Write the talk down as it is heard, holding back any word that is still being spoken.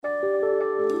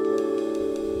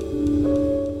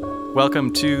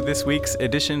Welcome to this week's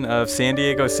edition of San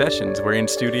Diego Sessions. We're in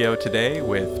studio today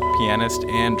with pianist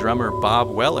and drummer Bob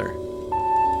Weller.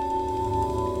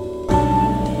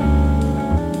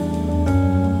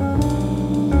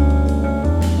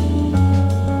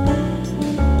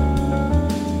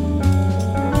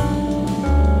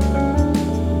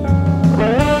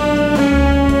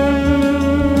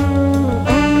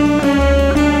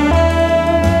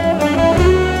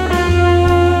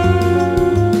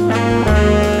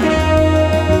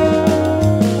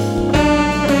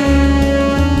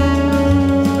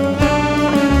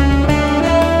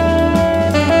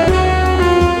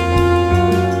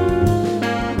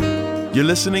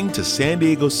 Listening to San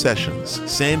Diego Sessions,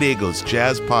 San Diego's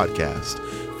jazz podcast,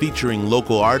 featuring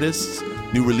local artists,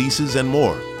 new releases, and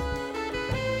more.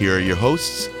 Here are your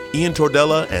hosts, Ian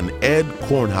Tordella and Ed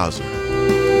Kornhauser.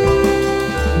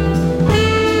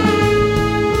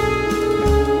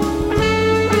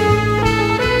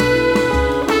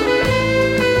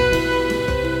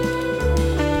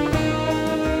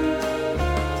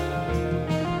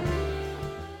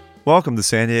 Welcome to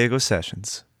San Diego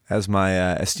Sessions. As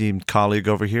my esteemed colleague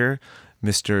over here,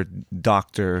 Mr.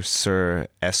 Dr. Sir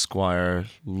Esquire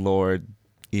Lord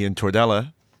Ian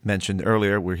Tordella mentioned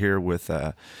earlier, we're here with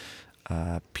a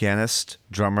pianist,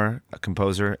 drummer, a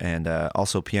composer, and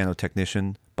also piano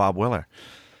technician, Bob Weller.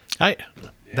 Hi.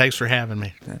 Thanks for having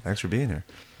me. Yeah, thanks for being here.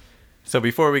 So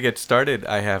before we get started,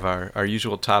 I have our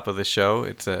usual top of the show.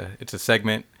 It's a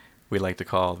segment we like to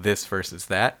call This Versus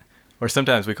That. Or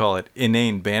sometimes we call it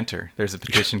Inane Banter. There's a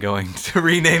petition going to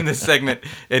rename this segment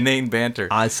Inane Banter.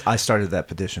 I started that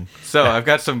petition. So I've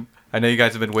got I know you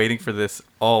guys have been waiting for this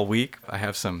all week. I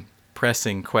have some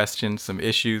pressing questions, some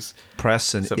issues.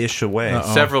 Press and ish away.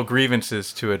 Several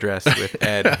grievances to address with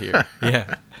Ed here.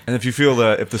 Yeah. And if you feel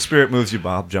if the spirit moves you,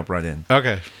 Bob, jump right in.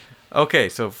 Okay,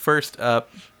 so first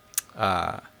up,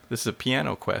 this is a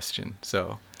piano question.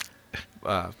 So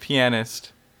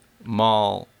pianist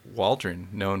Mal Waldron,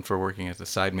 known for working as a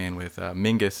sideman with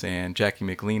Mingus and Jackie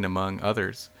McLean, among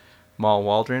others. Mal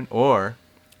Waldron, or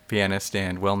pianist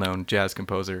and well-known jazz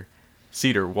composer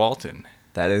Cedar Walton.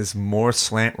 That is more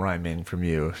slant rhyming from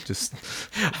you.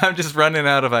 I'm just running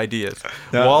out of ideas.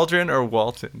 No. Waldron or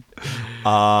Walton?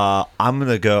 I'm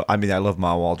gonna go. I mean, I love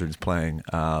Mal Waldron's playing,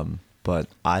 but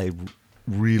I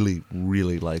really,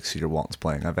 really like Cedar Walton's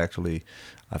playing.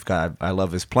 I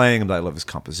love his playing, but I love his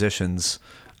compositions.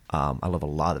 I love a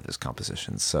lot of his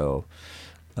compositions. So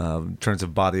in terms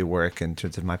of body work, in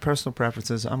terms of my personal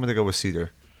preferences, I'm going to go with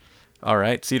Cedar. All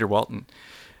right, Cedar Walton.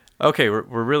 Okay, we're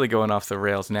really going off the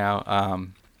rails now.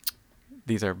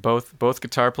 These are both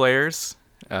guitar players.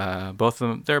 Both of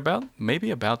them, they're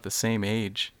maybe about the same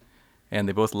age, and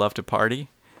they both love to party.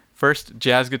 First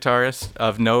jazz guitarist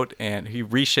of note, and he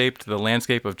reshaped the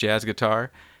landscape of jazz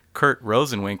guitar, Kurt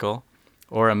Rosenwinkel.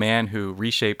 Or a man who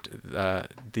reshaped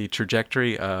the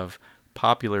trajectory of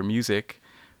popular music,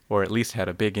 or at least had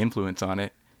a big influence on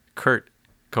it, Kurt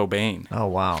Cobain. Oh,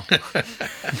 wow.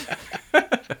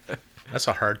 That's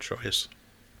a hard choice.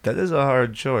 That is a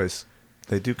hard choice.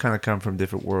 They do kind of come from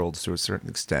different worlds to a certain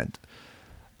extent.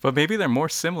 But maybe they're more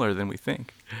similar than we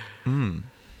think.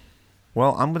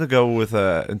 Well, I'm going to go with,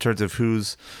 in terms of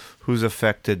who's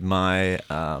affected my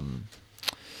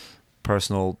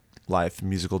personal life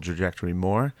musical trajectory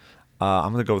more.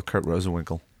 I'm going to go with Kurt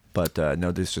Rosenwinkel, but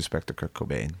no disrespect to Kurt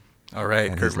Cobain. All right,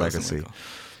 and Kurt his legacy.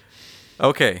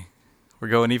 Okay, we're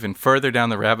going even further down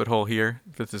the rabbit hole here.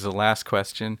 This is the last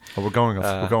question. Oh, we're going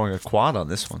a quad on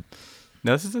this one.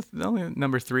 No, this is only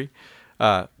number 3.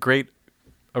 Great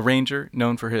arranger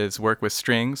known for his work with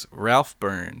strings, Ralph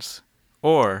Burns,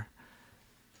 or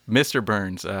Mr.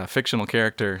 Burns, a fictional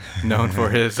character known for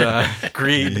his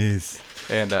greed. Yes.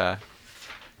 And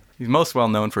he's most well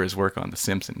known for his work on The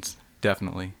Simpsons,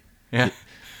 definitely. Yeah.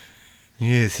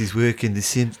 Yes, he's working The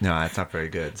Simpsons. No, that's not very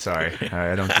good. Sorry,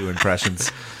 I don't do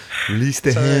impressions. Release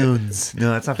the hounds.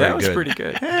 No, that's not very good. That was pretty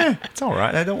good. It's all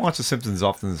right. I don't watch The Simpsons as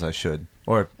often as I should,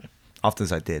 or often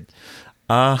as I did.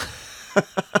 In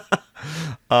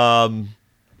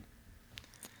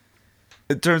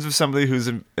terms of somebody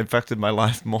who's affected my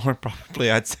life more, probably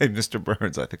I'd say Mr.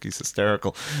 Burns. I think he's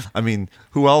hysterical. I mean,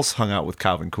 who else hung out with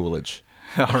Calvin Coolidge?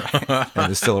 All right. And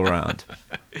is still around.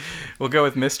 We'll go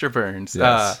with Mr. Burns.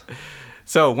 Yes.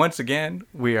 So once again,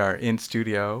 we are in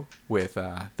studio with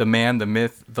the man, the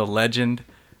myth, the legend,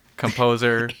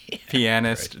 composer,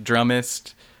 pianist, right,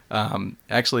 drummist.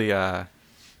 Actually, our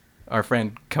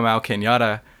friend Kamau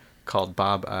Kenyatta called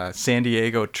Bob San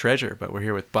Diego Treasure, but we're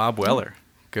here with Bob Weller.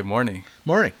 Good morning.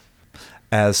 Morning.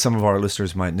 As some of our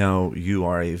listeners might know, you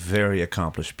are a very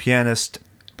accomplished pianist,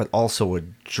 but also a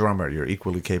drummer. You're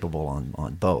equally capable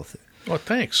on both. Oh,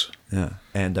 thanks. Yeah,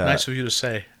 and Nice of you to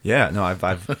say. yeah, no, I've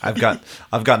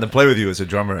gotten to play with you as a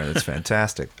drummer, and it's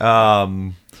fantastic.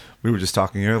 We were just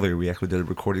talking earlier. We actually did a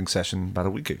recording session about a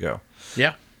week ago.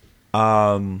 Yeah.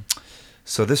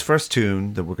 So this first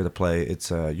tune that we're going to play,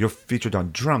 it's you're featured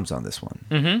on drums on this one.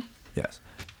 Mm-hmm. Yes,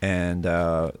 and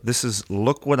this is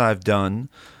 "Look What I've Done"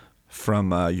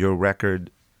 from your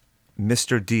record,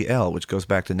 Mr. DL, which goes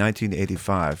back to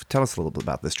 1985. Tell us a little bit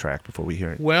about this track before we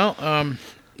hear it. Well,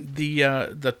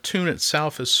 the tune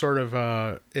itself is sort of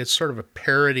a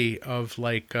parody of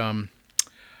like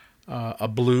a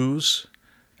blues.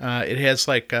 It has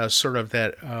like sort of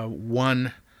that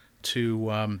 1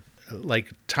 to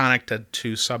like tonic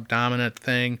to subdominant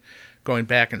thing, going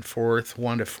back and forth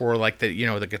 1 to 4, like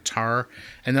the the guitar,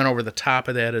 and then over the top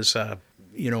of that is a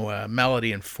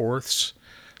melody in fourths,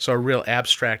 so a real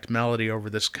abstract melody over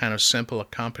this kind of simple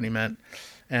accompaniment,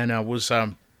 and was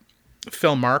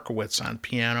Phil Markowitz on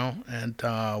piano and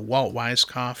Walt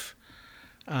Weiskopf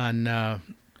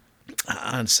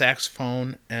on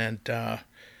saxophone, and it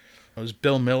was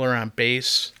Bill Miller on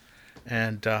bass,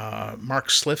 and Mark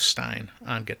Slifstein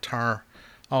on guitar,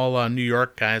 all New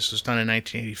York guys. It was done in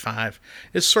 1985.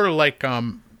 It's sort of like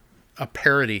a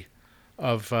parody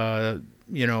of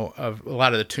of a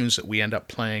lot of the tunes that we end up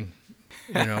playing,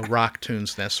 rock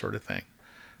tunes, that sort of thing.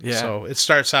 Yeah. So it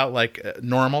starts out like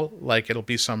normal, like it'll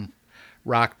be some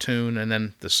rock tune, and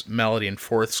then this melody in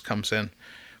fourths comes in,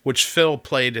 which Phil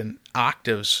played in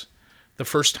octaves. The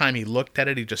first time he looked at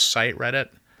it, he just sight read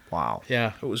it. Wow.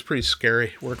 Yeah, it was pretty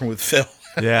scary working with Phil.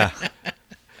 Yeah.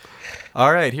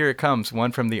 All right, here it comes.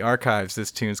 One from the archives. This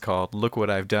tune's called "Look What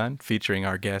I've Done," featuring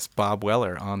our guest Bob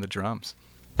Weller on the drums.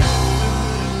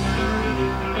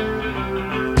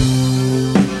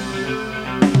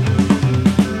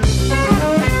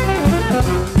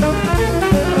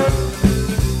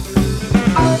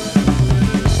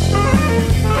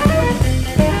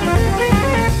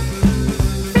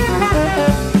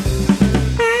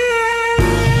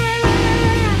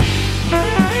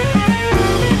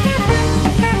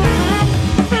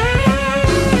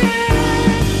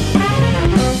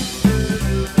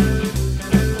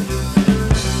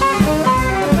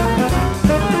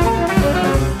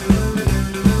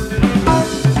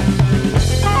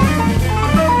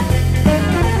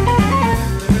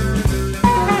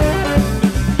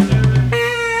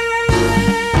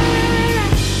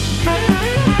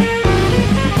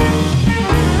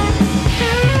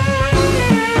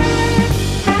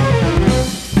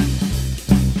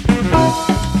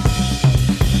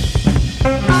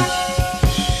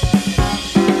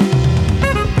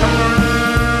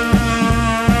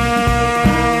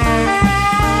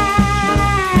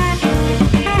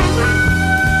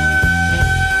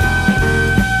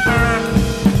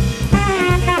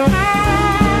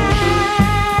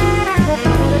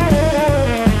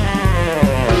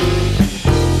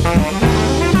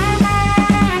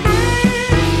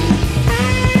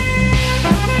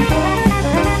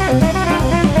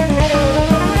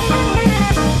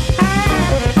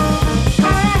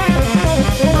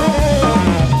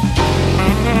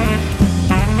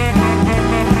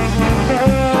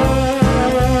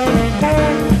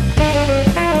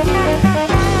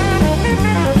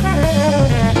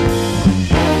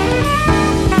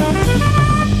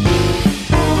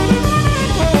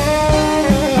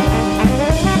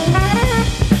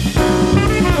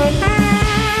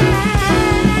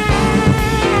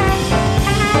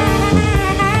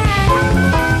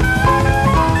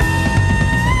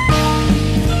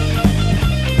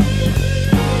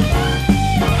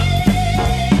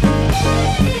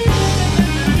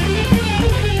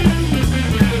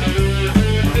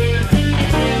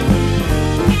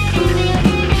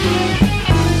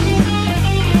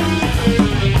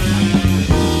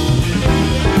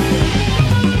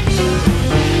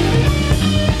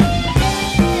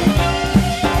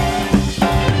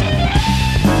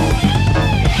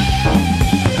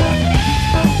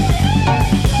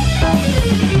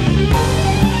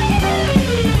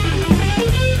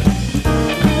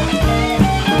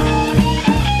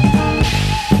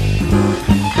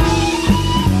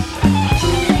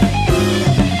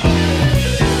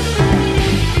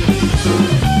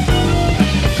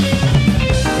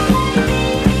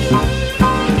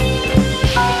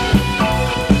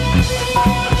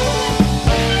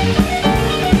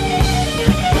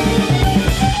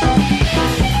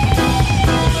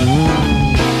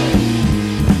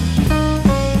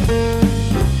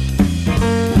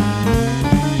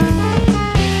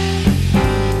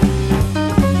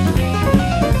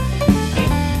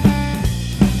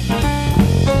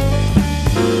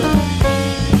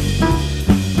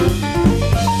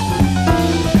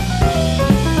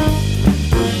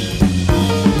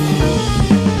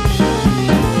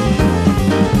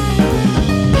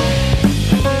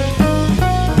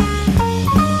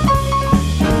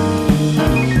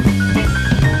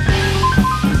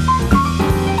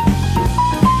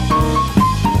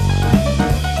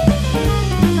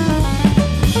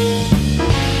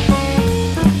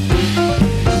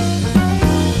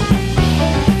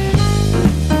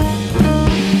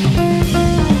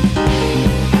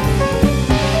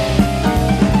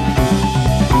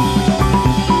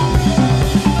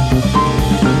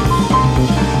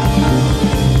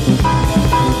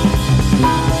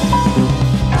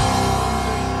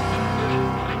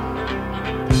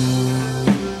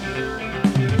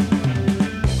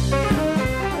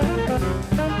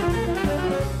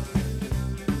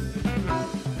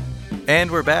 And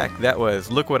we're back. That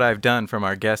was Look What I've Done from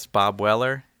our guest Bob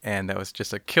Weller. And that was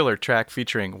just a killer track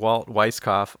featuring Walt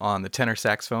Weiskopf on the tenor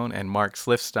saxophone and Mark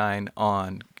Slifstein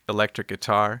on electric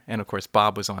guitar. And, of course,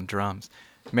 Bob was on drums.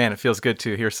 Man, it feels good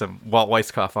to hear some Walt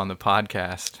Weiskopf on the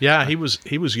podcast. Yeah, he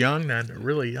was young then,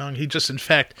 really young. In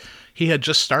fact, he had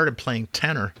just started playing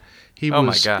tenor. Oh,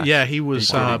 my gosh. Yeah, he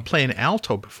was playing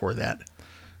alto before that.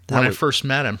 When I first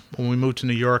met him, when we moved to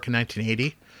New York in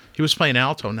 1980, he was playing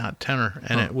alto, not tenor.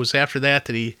 And it was after that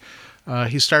he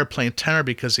started playing tenor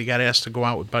because he got asked to go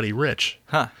out with Buddy Rich.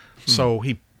 Huh. So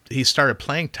he started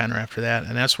playing tenor after that,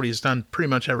 and that's what he's done pretty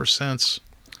much ever since.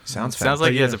 Sounds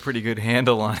like he has a pretty good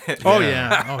handle on it. Oh,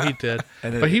 yeah. Oh, he did.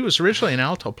 But he was originally an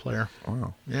alto player.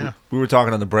 Wow. Yeah. We were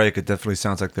talking on the break. It definitely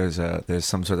sounds like there's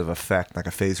some sort of effect, like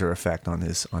a phaser effect on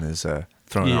his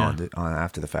thrown on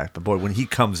after the fact. But boy, when he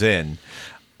comes in,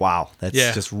 wow, that's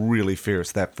just really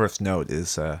fierce. That first note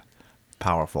is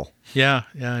powerful. Yeah,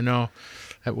 I know.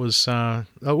 That was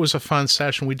a fun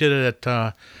session. We did it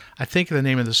at I think the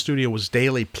name of the studio was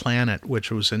Daily Planet, which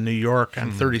was in New York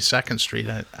on 32nd Street.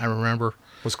 I remember.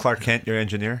 Was Clark Kent your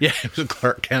engineer? Yeah, it was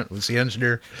Clark Kent was the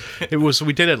engineer.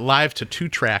 We did it live to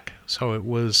 2-track, so it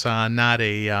was not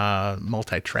a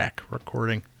multi-track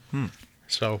recording.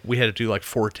 So we had to do like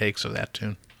 4 takes of that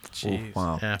tune. Jeez. Oh,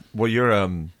 wow. Yeah. Well, your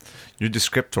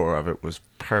descriptor of it was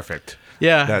perfect.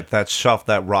 Yeah.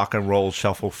 That rock and roll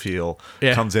shuffle feel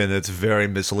comes in. It's very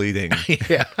misleading.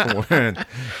 Yeah.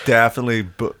 Definitely,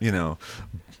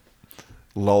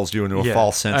 lulls you into a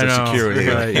false sense of security.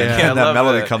 Right, and that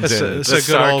melody comes in. It's the a good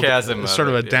sarcasm old, of sort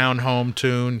of it, a down home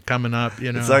tune coming up.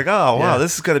 It's like, oh wow,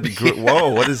 this is gonna be good.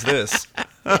 Whoa, what is this?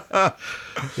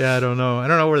 Yeah, I don't know. I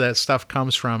don't know where that stuff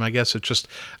comes from. I guess it's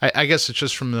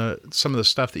just from some of the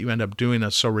stuff that you end up doing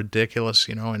that's so ridiculous,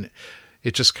 and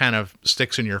it just kind of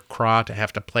sticks in your craw to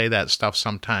have to play that stuff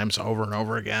sometimes over and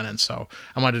over again. And so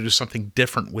I wanted to do something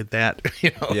different with that.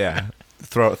 Yeah,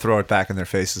 throw it back in their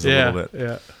faces a little bit.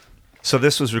 Yeah. So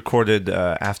this was recorded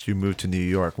after you moved to New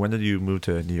York. When did you move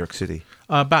to New York City?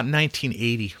 About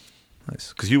 1980.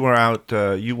 Nice, because you were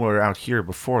out here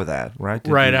before that, right?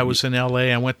 I was in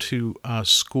L.A. I went to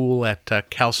school at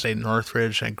Cal State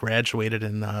Northridge. I graduated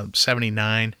in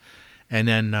 '79, and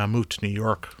then moved to New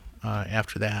York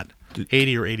after that.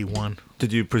 80 or 81.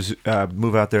 Did you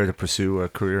move out there to pursue a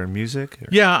career in music? Or?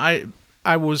 Yeah,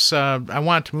 I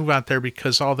wanted to move out there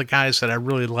because all the guys that I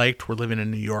really liked were living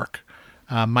in New York.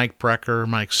 Mike Brecker,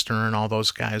 Mike Stern, all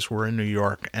those guys were in New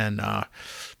York, and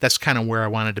that's kind of where I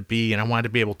wanted to be, and I wanted to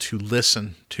be able to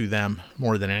listen to them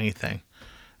more than anything.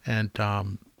 And I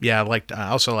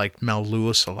also liked Mel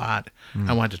Lewis a lot.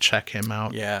 I wanted to check him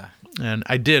out. Yeah. And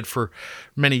I did for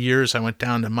many years. I went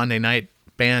down to Monday night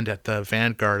band at the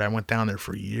Vanguard. I went down there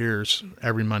for years,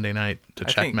 every Monday night to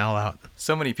check Mel out.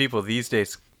 So many people these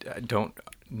days don't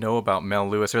know about Mel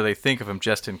Lewis, or they think of him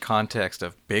just in context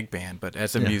of big band. But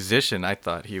as a musician, I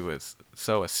thought he was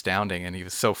so astounding, and he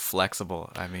was so flexible.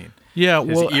 I mean,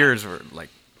 his ears were like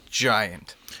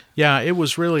giant. Yeah, it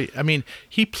was really. I mean,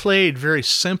 he played very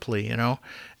simply, And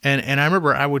I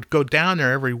remember I would go down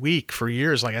there every week for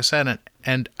years, like I said,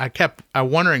 and I kept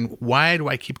wondering, why do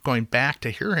I keep going back to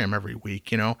hear him every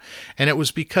week, And it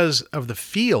was because of the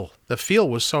feel. The feel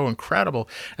was so incredible,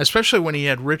 especially when he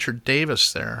had Richard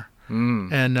Davis there.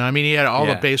 And he had all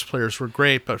the bass players were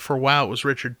great, but for a while it was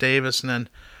Richard Davis, and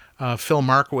then Phil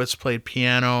Markowitz played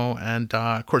piano, and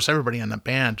of course everybody on the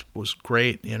band was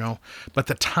great, But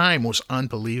the time was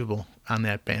unbelievable on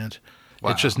that band.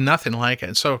 Wow. It's just nothing like it.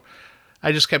 And so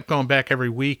I just kept going back every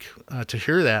week to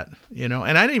hear that, And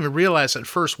I didn't even realize at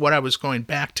first what I was going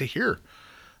back to hear.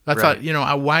 I thought,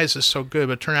 why is this so good?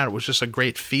 But it turned out it was just a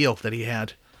great feel that he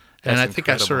had. And I think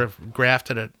I sort of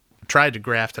tried to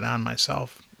graft it on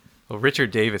myself. Well,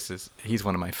 Richard Davis he's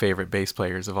one of my favorite bass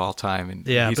players of all time, and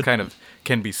he's kind of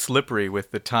can be slippery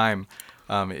with the time.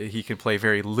 He can play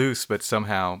very loose, but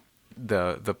somehow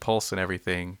the pulse and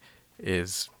everything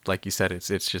is, like you said, it's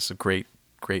just a great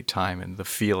time, and the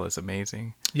feel is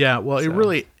amazing. Yeah, well, it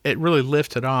really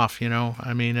lifted off, it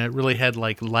really had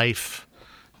like life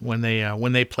when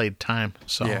they played time.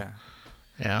 So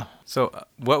yeah. So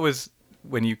what was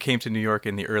when you came to New York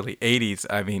in the early '80s?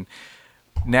 I mean,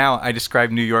 now I describe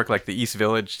New York like the East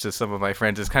Village to some of my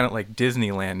friends. It's kind of like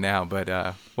Disneyland now.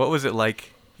 But what was it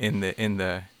like in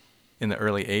the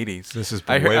early '80s? This is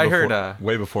way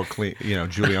before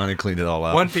Giuliani cleaned it all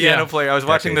up. One piano player. I was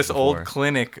watching this old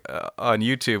clinic on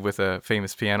YouTube with a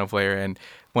famous piano player, and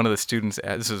one of the students.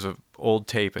 This is an old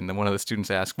tape, and then one of the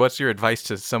students asked, "What's your advice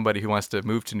to somebody who wants to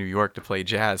move to New York to play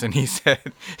jazz?" And he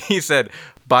said,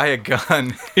 "Buy a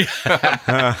gun."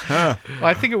 Well,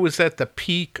 I think it was at the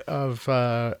peak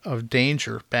of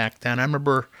danger back then. I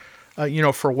remember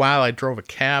For a while I drove a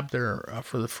cab there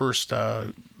for the first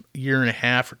year and a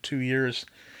half or 2 years,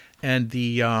 and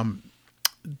the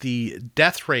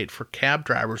death rate for cab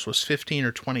drivers was 15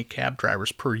 or 20 cab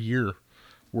drivers per year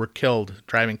were killed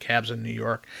driving cabs in New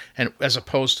York, and as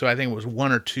opposed to, I think it was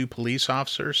 1 or 2 police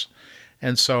officers.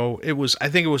 And so I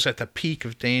think it was at the peak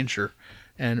of danger.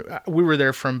 And we were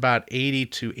there from about 80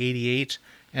 to 88,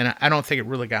 and I don't think it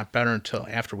really got better until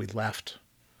after we left.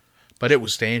 But it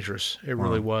was dangerous. It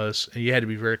really was. And you had to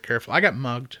be very careful. I got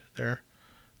mugged there,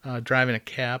 driving a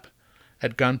cab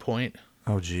at gunpoint.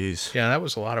 Oh, geez. Yeah, that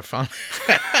was a lot of fun.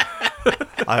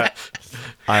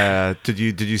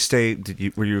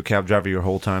 Were you a cab driver your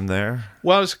whole time there?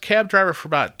 Well, I was a cab driver for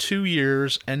about 2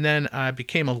 years, and then I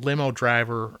became a limo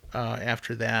driver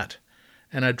after that.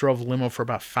 And I drove limo for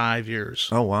about 5 years.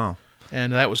 Oh, wow.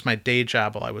 And that was my day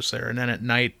job while I was there. And then at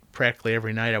night, practically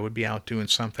every night, I would be out doing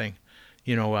something,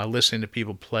 listening to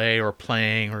people play or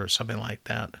playing or something like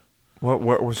that. What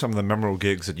were some of the memorable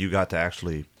gigs that you got to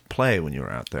actually play when you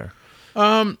were out there?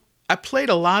 I played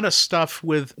a lot of stuff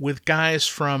with guys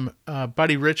from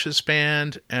Buddy Rich's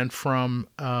band and from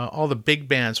all the big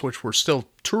bands, which were still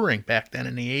touring back then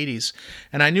in the 80s.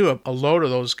 And I knew a load of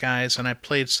those guys, and I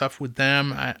played stuff with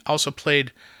them. I also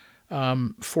played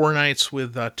 4 nights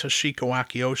with Toshiko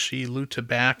Akiyoshi, Lou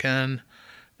Tabakan,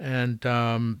 and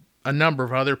a number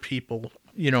of other people,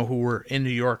 who were in New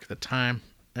York at the time.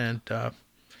 And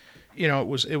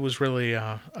it was really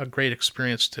a great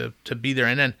experience to be there.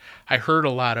 And then I heard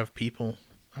a lot of people,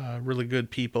 really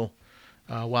good people,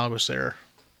 while I was there.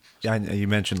 Yeah, you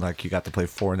mentioned like you got to play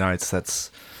 4 nights.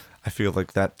 I feel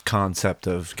like that concept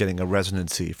of getting a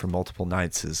residency for multiple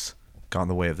nights has gone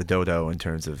the way of the dodo in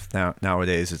terms of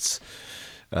nowadays it's.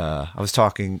 I was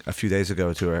talking a few days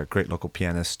ago to a great local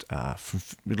pianist who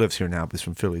lives here now, but he's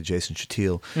from Philly, Jason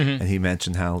Shatil, and he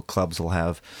mentioned how clubs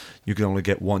you can only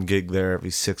get 1 gig there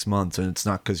every 6 months, and it's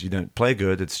not because you don't play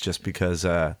good, it's just because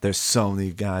there's so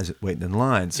many guys waiting in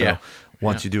line. So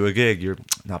once you do a gig, you're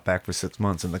not back for 6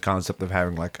 months, and the concept of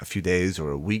having like a few days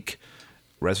or a week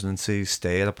residency,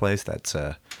 stay at a place, that's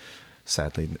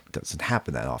sadly doesn't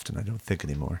happen that often, I don't think,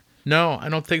 anymore. No, I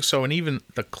don't think so. And even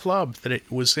the club that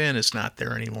it was in is not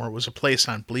there anymore. It was a place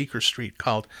on Bleecker Street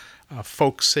called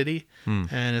Folk City,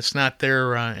 and it's not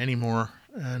there anymore.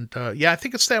 And I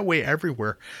think it's that way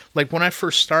everywhere. Like when I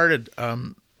first started,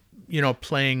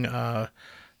 playing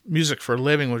music for a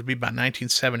living would be about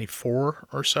 1974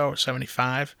 or so,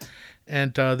 75.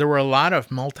 And there were a lot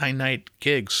of multi-night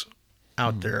gigs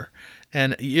out there.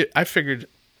 And I figured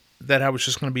that I was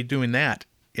just going to be doing that,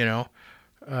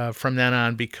 from then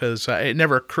on, because it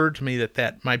never occurred to me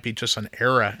that might be just an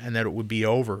era and that it would be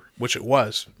over, which it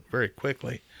was very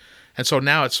quickly. And so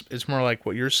now it's more like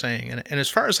what you're saying. And as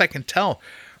far as I can tell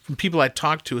from people I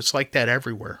talk to, it's like that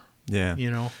everywhere. Yeah.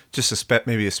 Just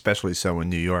maybe especially so in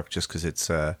New York, just because it's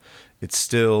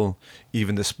still,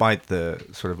 even despite the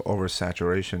sort of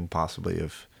oversaturation possibly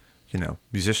of,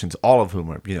 musicians, all of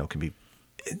whom are, can be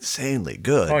insanely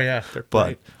good. Oh, yeah. They're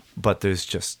great. But there's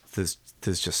just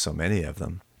so many of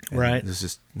them. And right. There's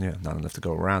just not enough to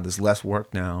go around. There's less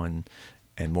work now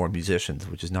and more musicians,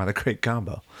 which is not a great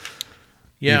combo.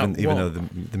 Yeah. Even though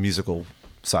the musical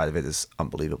side of it is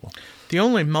unbelievable. The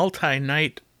only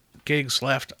multi-night gigs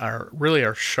left are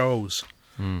shows,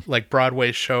 like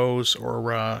Broadway shows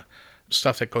or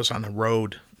stuff that goes on the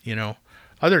road,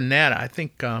 Other than that, I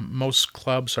think most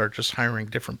clubs are just hiring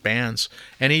different bands,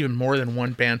 and even more than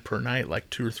 1 band per night, like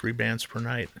 2 or 3 bands per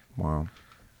night. Wow.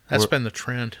 That's been the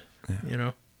trend,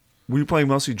 Were you playing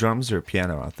mostly drums or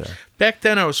piano out there? Back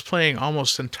then, I was playing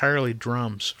almost entirely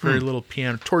drums, very little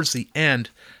piano. Towards the end,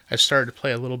 I started to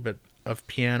play a little bit of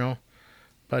piano,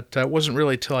 but it wasn't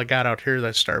really till I got out here that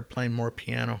I started playing more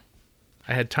piano.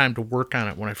 I had time to work on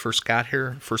it when I first got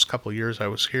here. First couple of years I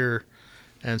was here,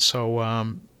 and so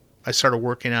I started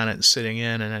working on it and sitting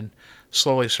in, and then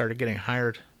slowly started getting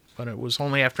hired. But it was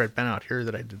only after I'd been out here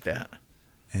that I did that.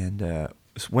 And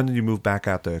when did you move back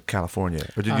out to California?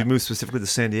 Or did you move specifically to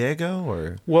San Diego?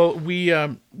 Or Well, we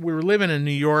were living in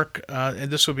New York, and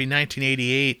this would be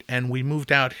 1988, and we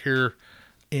moved out here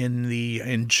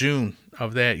in June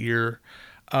of that year,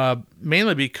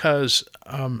 mainly because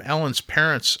Ellen's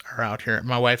parents are out here.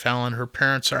 My wife Ellen, her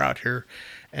parents are out here,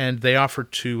 and they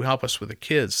offered to help us with the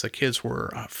kids. The kids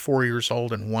were 4 years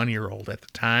old and 1 year old at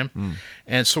the time,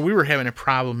 and so we were having a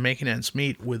problem making ends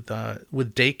meet with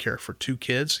daycare for 2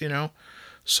 kids.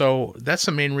 So that's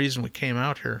the main reason we came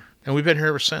out here, and we've been here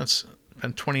ever since. It's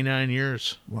been 29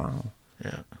 years. Wow.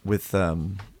 Yeah. With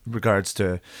regards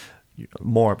to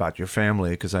more about your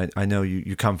family, because I know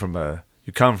you come from a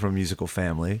musical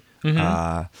family.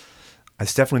 I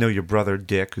definitely know your brother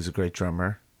Dick, who's a great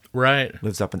drummer. Right.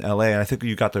 lives up in L.A., and I think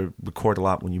you got to record a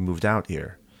lot when you moved out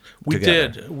here. We together.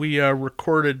 did. We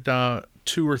recorded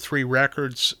 2 or 3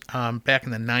 records back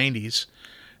in the 90s.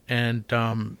 And,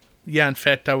 in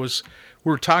fact, we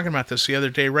were talking about this the other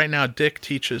day. Right now, Dick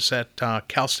teaches at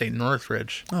Cal State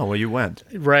Northridge. Oh, well, you went.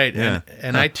 Right. Yeah.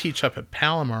 And I teach up at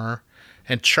Palomar.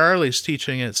 And Charlie's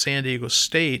teaching at San Diego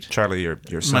State. Charlie,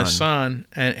 your son. My son.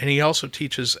 And he also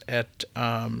teaches at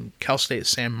Cal State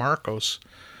San Marcos.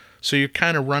 So you're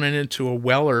kind of running into a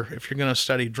Weller. If you're going to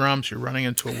study drums, you're running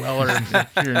into a Weller if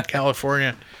you're in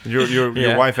California.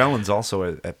 Your wife Ellen's also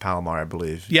at Palomar, I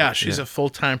believe. Yeah, she's a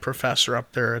full-time professor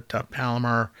up there at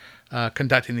Palomar,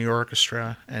 conducting the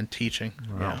orchestra and teaching.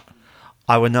 Wow. Yeah.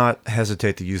 I would not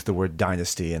hesitate to use the word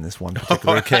dynasty in this one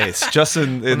particular case. Just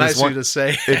in Nice this of one, you to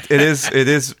say. it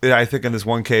is. I think in this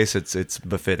one case, it's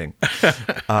befitting.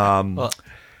 Well,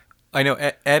 I know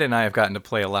Ed and I have gotten to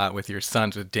play a lot with your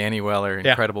sons, with Danny Weller,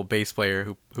 incredible bass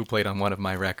player who played on one of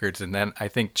my records, and then I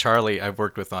think Charlie I've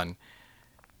worked with on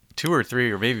 2 or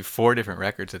 3 or maybe 4 different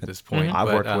records at this point.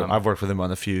 Mm-hmm. I've worked with him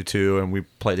on a few too, and we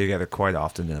play together quite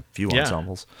often in a few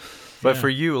ensembles. But for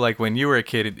you, like when you were a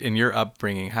kid in your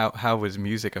upbringing, how was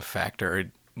music a factor? Or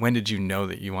when did you know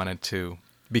that you wanted to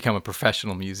become a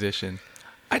professional musician?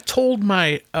 I told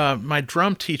my my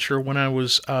drum teacher when I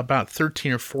was about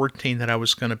 13 or 14 that I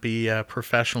was going to be a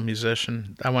professional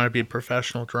musician. I wanted to be a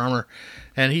professional drummer.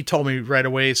 And he told me right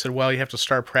away, he said, well, you have to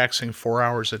start practicing 4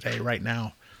 hours a day right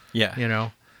now. Yeah. You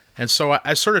know? And so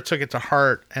I sort of took it to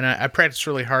heart, and I practiced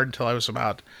really hard until I was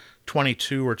about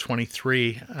 22 or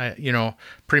 23.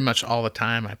 Pretty much all the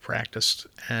time I practiced.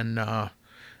 And then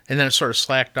it sort of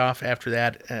slacked off after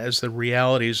that as the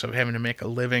realities of having to make a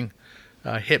living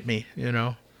hit me,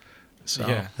 So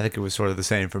Yeah. I think it was sort of the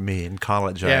same for me in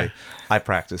college. Yeah. I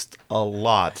practiced a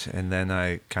lot, and then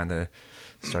I kind of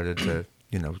started to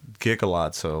gig a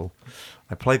lot. So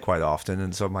I play quite often,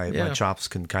 and so my chops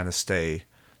can kind of stay,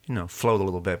 float a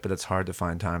little bit. But it's hard to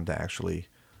find time to actually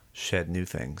shed new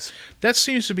things. That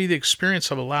seems to be the experience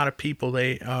of a lot of people.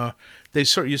 You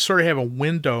sort of have a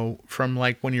window from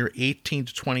like when you're 18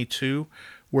 to 22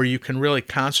 where you can really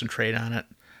concentrate on it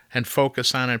and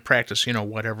focus on it, practice,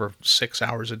 6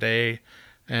 hours a day.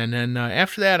 And then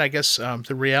after that, I guess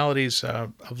the realities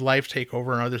of life take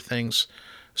over and other things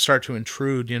start to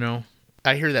intrude,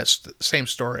 I hear that same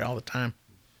story all the time.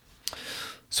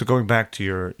 So going back to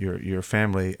your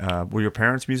family, were your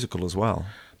parents musical as well?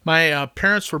 My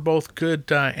parents were both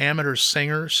good amateur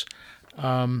singers.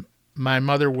 My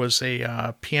mother was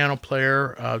a piano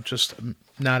player, just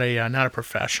not a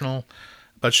professional,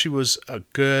 but she was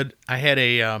good. I had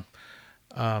a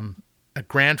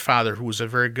grandfather who was a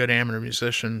very good amateur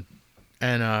musician,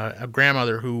 and a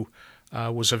grandmother who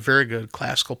was a very good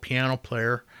classical piano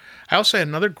player. I also had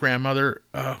another grandmother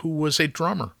who was a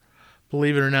drummer.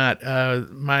 Believe it or not,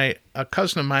 a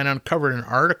cousin of mine uncovered an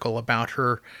article about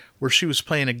her where she was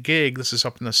playing a gig. This is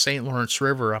up in the St. Lawrence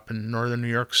River up in northern New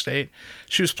York State.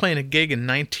 She was playing a gig in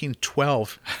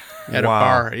 1912 at a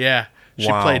bar. Yeah, she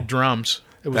played drums.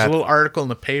 It was a little article in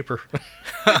the paper.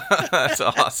 That's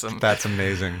awesome. That's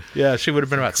amazing. Yeah, she would have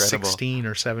been about Incredible. 16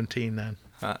 or 17 then.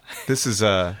 This is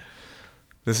a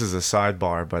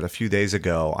sidebar, but a few days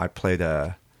ago I played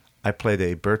a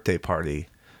birthday party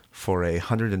for a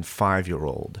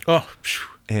 105-year-old. Oh, phew.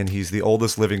 And he's the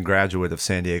oldest living graduate of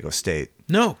San Diego State.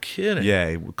 No kidding.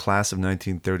 Yeah, class of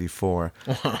 1934.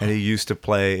 Wow. And he used to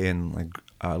play in like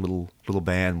a little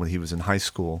band when he was in high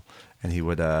school, and he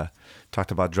would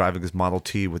talked about driving his Model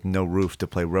T with no roof to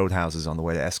play roadhouses on the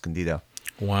way to Escondido.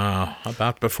 Wow,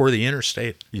 about before the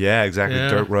interstate. Yeah, exactly, Yeah.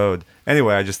 dirt road.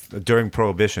 Anyway, during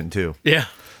Prohibition too. Yeah,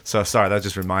 So sorry, that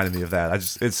just reminded me of that.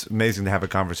 It's amazing to have a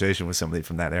conversation with somebody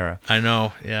from that era. I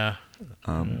know. Yeah.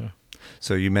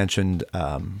 So you mentioned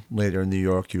later in New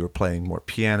York you were playing more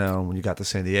piano when you got to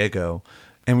San Diego,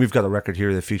 and we've got a record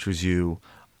here that features you.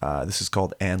 This is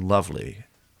called Anne Lovely.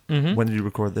 Mm-hmm. When did you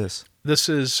record this? This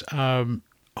is I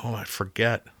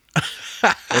forget.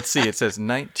 Let's see. It says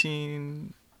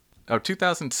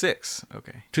 2006.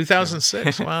 Okay.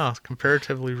 2006. Wow,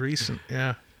 comparatively recent.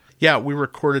 Yeah. Yeah, we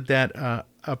recorded that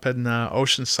up in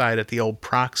Oceanside at the old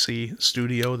Proxy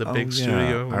studio, the big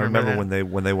studio. I remember that?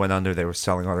 when they went under, they were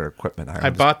selling all their equipment. I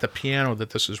bought the piano that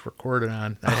this is recorded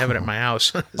on. I have it at my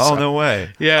house. Oh, no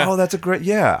way. Yeah. Oh, that's a great.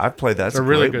 Yeah, I played that. That's a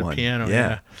really good one. piano.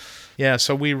 Yeah. Yeah,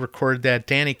 so we recorded that.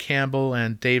 Danny Campbell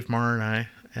and Dave Marr and I.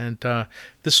 And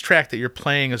this track that you're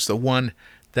playing is the one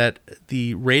that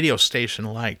the radio station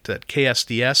liked, that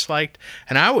KSDS liked.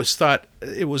 And I always thought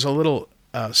it was a little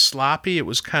sloppy. It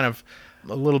was kind of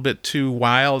a little bit too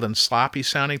wild and sloppy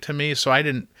sounding to me, so I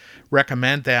didn't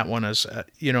recommend that one as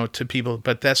to people.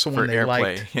 But that's the one they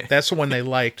liked. That's the one they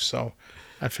liked. So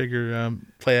I figured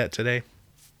play that today.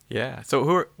 Yeah.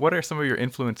 So what are some of your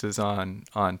influences on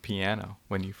piano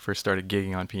when you first started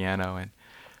gigging on piano? And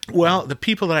well, the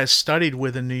people that I studied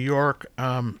with in New York,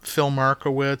 Phil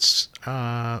Markowitz,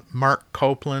 Mark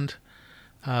Copeland,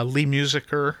 Lee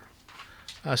Musiker,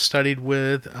 studied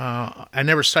with. I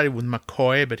never studied with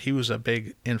McCoy, but he was a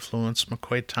big influence.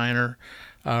 McCoy Tyner,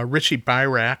 Richie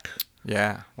Byrack.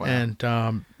 Yeah, wow.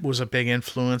 And was a big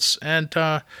influence, and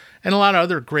a lot of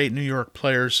other great New York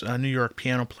players, New York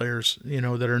piano players,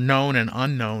 that are known and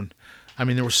unknown. I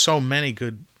mean, there were so many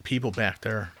good people back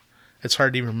there. It's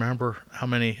hard to even remember how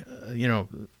many,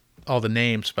 all the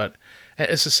names, but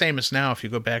it's the same as now. If you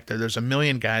go back there, there's a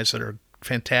million guys that are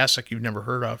fantastic you've never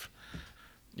heard of.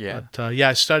 Yeah. But,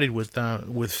 I studied with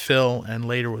Phil and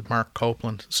later with Mark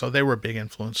Copeland, so they were a big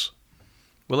influence.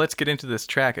 Well, let's get into this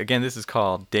track. Again, this is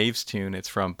called Dave's Tune. It's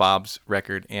from Bob's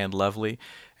record, And Lovely.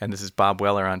 And this is Bob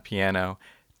Weller on piano,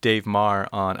 Dave Marr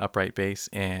on upright bass,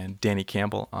 and Danny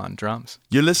Campbell on drums.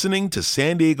 You're listening to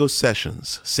San Diego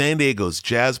Sessions, San Diego's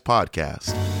jazz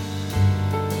podcast.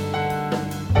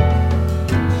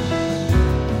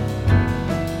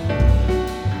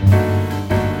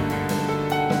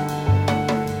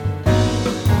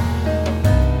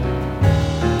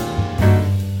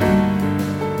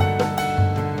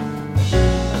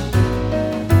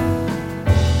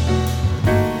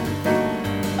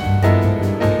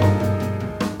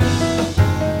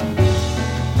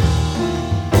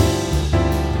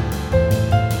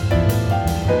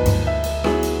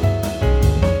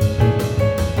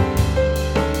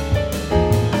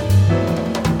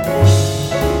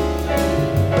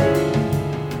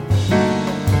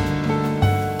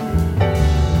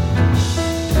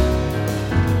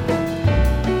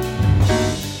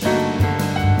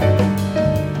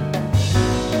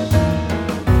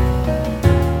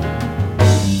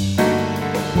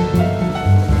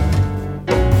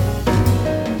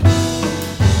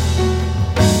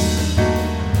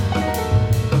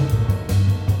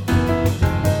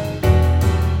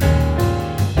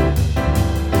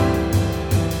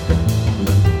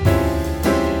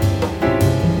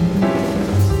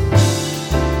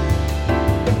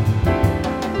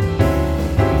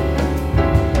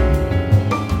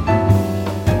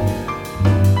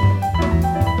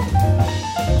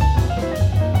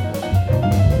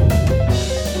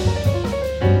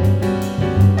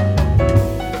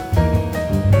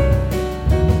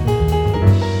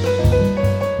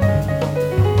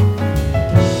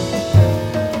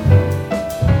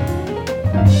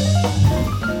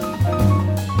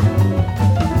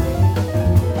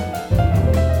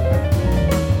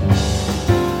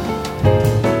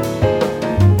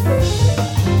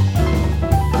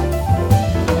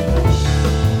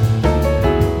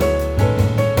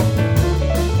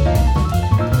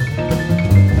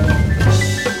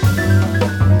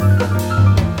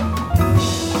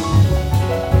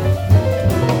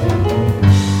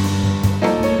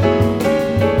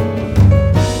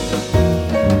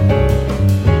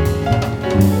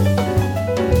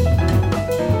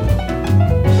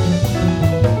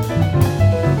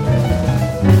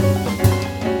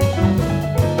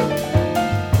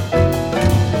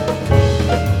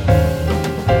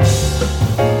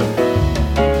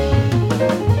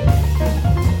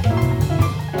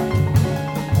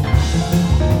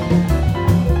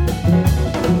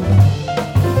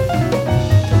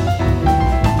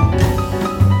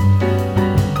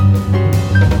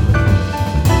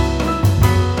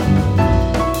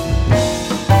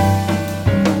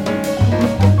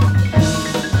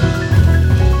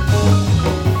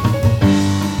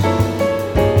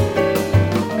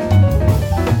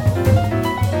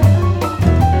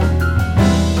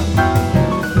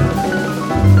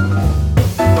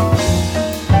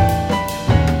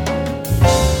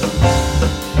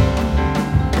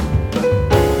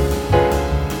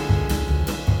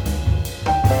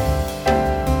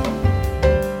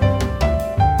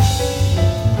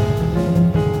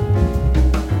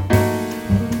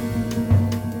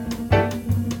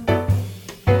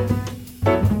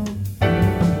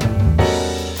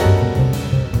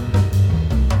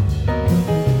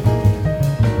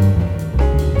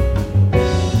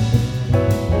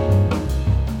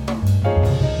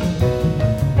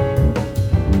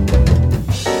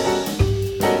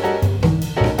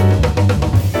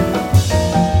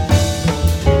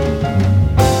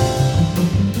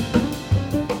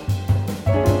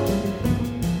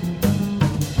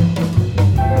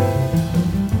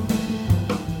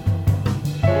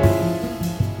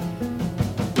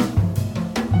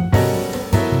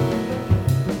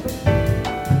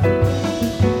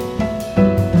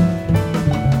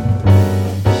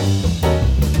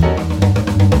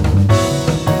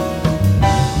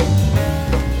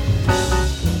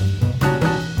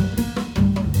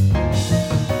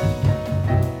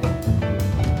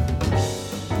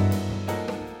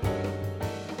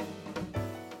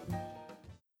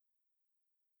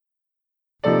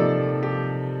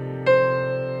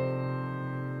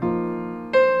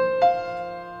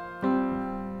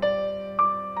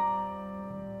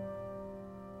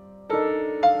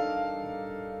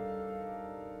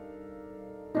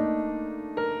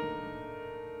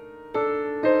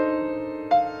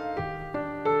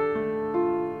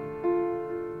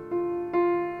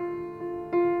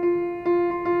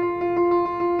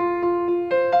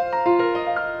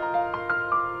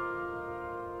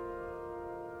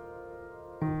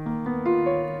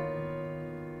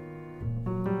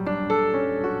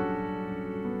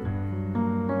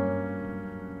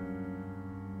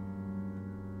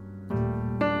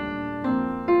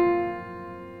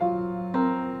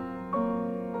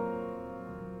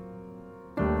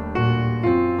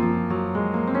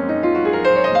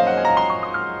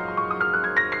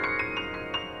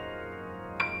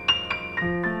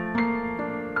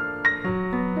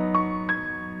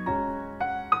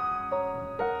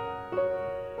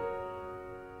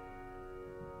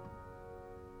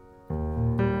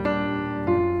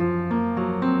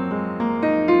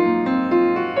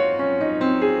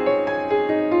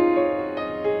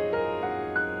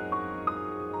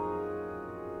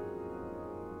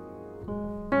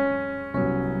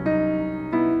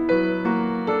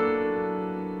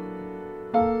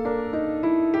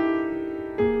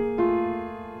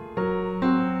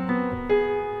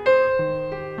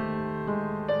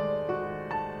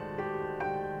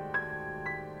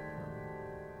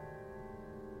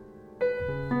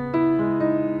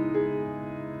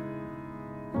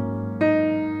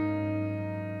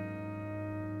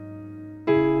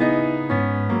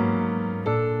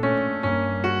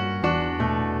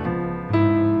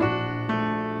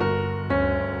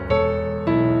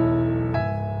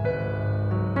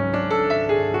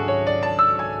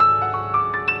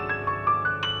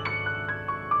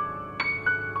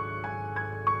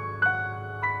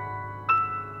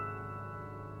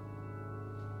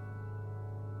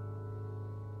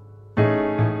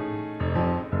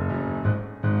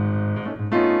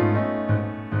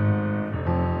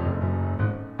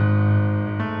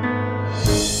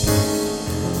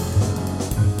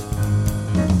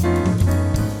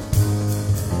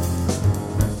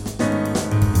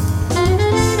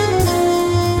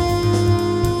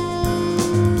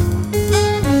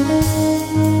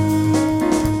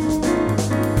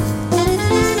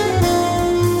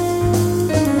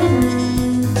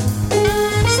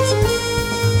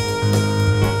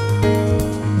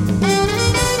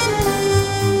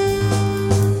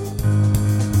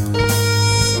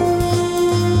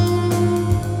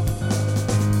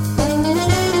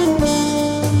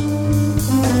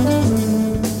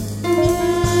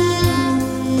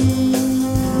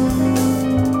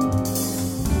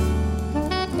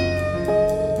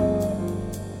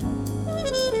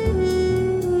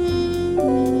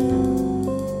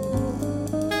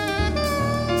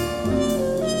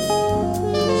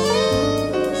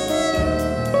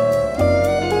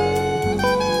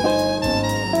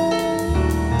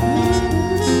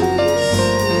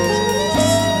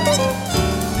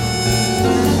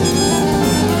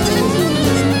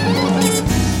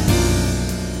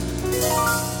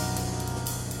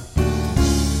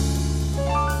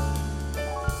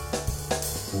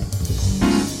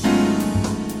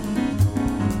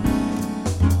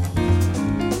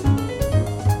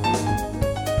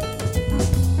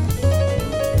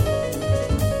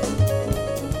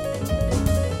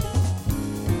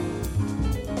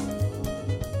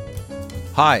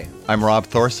 Hi, I'm Rob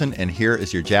Thorson, and here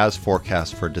is your jazz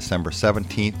forecast for December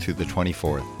 17th through the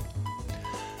 24th.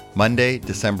 Monday,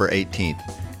 December 18th,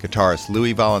 guitarist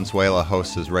Louis Valenzuela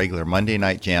hosts his regular Monday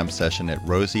night jam session at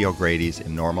Rosie O'Grady's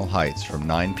in Normal Heights from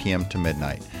 9 p.m. to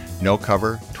midnight. No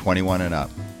cover, 21 and up.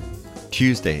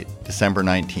 Tuesday, December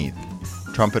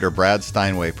 19th, trumpeter Brad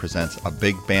Steinway presents a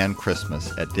Big Band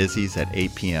Christmas at Dizzy's at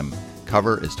 8 p.m.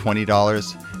 Cover is $20,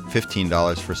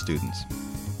 $15 for students.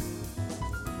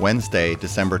 Wednesday,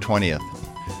 December 20th,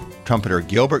 trumpeter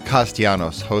Gilbert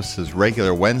Castellanos hosts his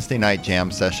regular Wednesday night jam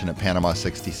session at Panama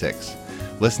 66.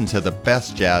 Listen to the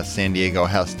best jazz San Diego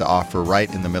has to offer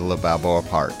right in the middle of Balboa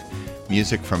Park.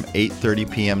 Music from 8:30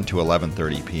 p.m. to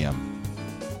 11:30 p.m.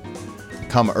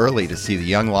 Come early to see the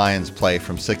Young Lions play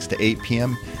from 6 to 8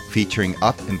 p.m., featuring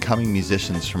up-and-coming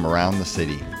musicians from around the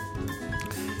city.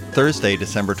 Thursday,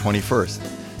 December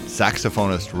 21st,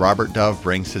 saxophonist Robert Dove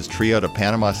brings his trio to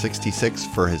Panama 66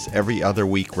 for his every other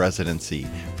week residency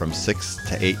from 6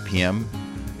 to 8 p.m.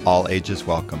 All ages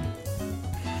welcome.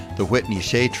 The Whitney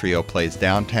Shea Trio plays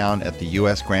downtown at the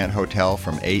U.S. Grant Hotel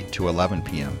from 8 to 11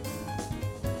 p.m.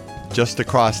 Just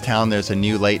across town, there's a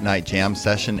new late-night jam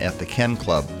session at the Ken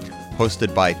Club,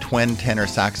 hosted by twin tenor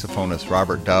saxophonists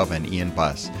Robert Dove and Ian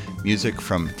Buss. Music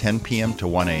from 10 p.m. to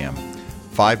 1 a.m.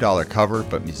 $5 cover,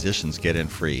 but musicians get in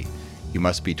free. You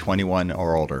must be 21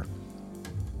 or older.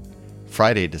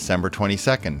 Friday, December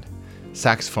 22nd.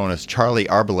 Saxophonist Charlie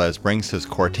Arbalez brings his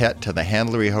quartet to the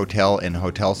Handlery Hotel in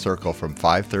Hotel Circle from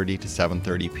 5:30 to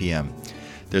 7:30 p.m.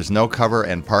 There's no cover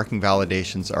and parking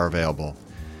validations are available.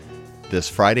 This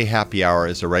Friday happy hour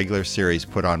is a regular series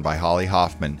put on by Holly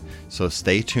Hoffman, so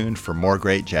stay tuned for more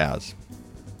great jazz.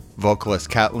 Vocalist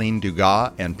Kathleen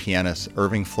Dugas and pianist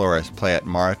Irving Flores play at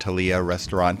Maritalia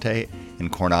Restaurante in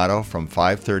Coronado from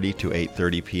 5:30 to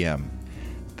 8:30 p.m.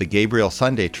 The Gabriel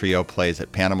Sunday Trio plays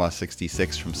at Panama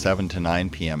 66 from 7 to 9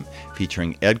 p.m.,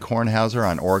 featuring Ed Kornhauser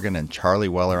on organ and Charlie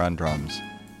Weller on drums.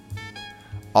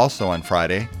 Also on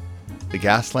Friday, the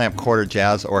Gaslamp Quarter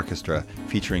Jazz Orchestra,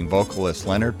 featuring vocalist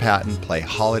Leonard Patton, play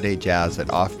Holiday Jazz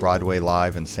at Off-Broadway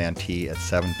Live in Santee at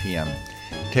 7 p.m.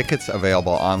 Tickets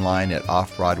available online at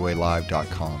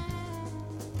offbroadwaylive.com.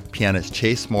 Pianist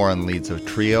Chase Morin leads a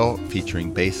trio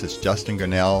featuring bassist Justin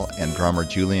Grinnell and drummer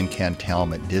Julian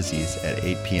Cantelm at Dizzy's at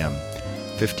 8 p.m.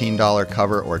 $15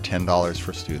 cover or $10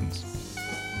 for students.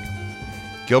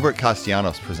 Gilbert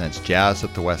Castellanos presents Jazz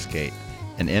at the Westgate,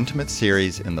 an intimate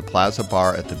series in the Plaza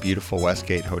Bar at the beautiful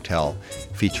Westgate Hotel,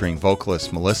 featuring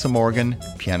vocalist Melissa Morgan,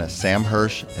 pianist Sam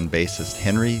Hirsch, and bassist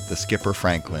Henry the Skipper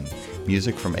Franklin.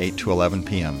 Music from 8 to 11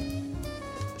 p.m.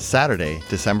 Saturday,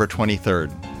 December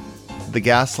 23rd. The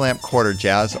Gaslamp Quarter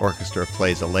Jazz Orchestra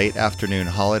plays a late afternoon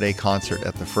holiday concert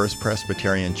at the First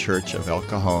Presbyterian Church of El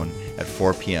Cajon at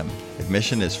 4 p.m.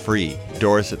 Admission is free.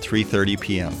 Doors at 3:30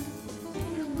 p.m.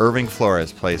 Irving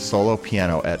Flores plays solo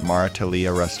piano at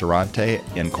Maritalia Restaurante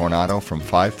in Coronado from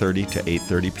 5:30 to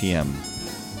 8:30 p.m.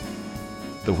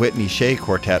 The Whitney Shea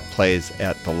Quartet plays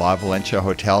at the La Valencia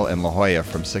Hotel in La Jolla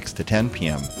from 6 to 10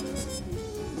 p.m.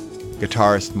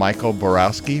 Guitarist Michael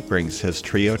Borowski brings his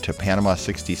trio to Panama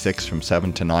 66 from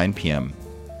 7 to 9 p.m.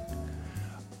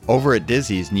 Over at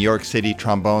Dizzy's, New York City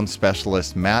trombone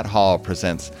specialist Matt Hall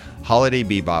presents Holiday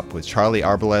Bebop with Charlie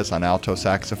Arbalez on alto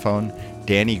saxophone,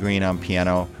 Danny Green on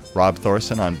piano, Rob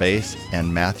Thorson on bass,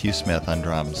 and Matthew Smith on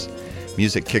drums.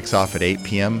 Music kicks off at 8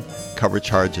 p.m. Cover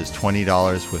charge is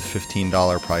 $20 with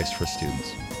 $15 price for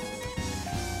students.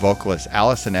 Vocalist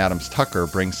Allison Adams Tucker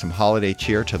brings some holiday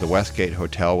cheer to the Westgate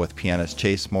Hotel with pianist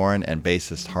Chase Morin and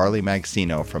bassist Harley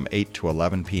Magsino from 8 to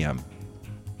 11 p.m.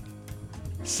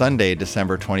 Sunday,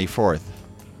 December 24th.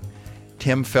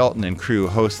 Tim Felton and crew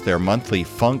host their monthly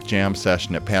Funk Jam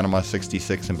session at Panama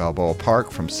 66 in Balboa Park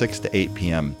from 6 to 8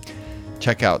 p.m.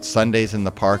 Check out Sundays in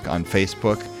the Park on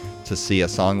Facebook to see a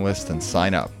song list and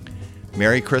sign up.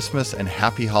 Merry Christmas and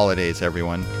Happy Holidays,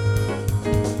 everyone.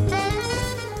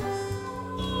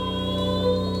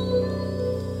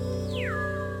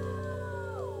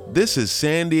 This is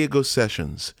San Diego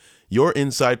Sessions, your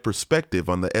inside perspective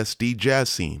on the SD jazz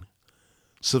scene.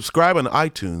 Subscribe on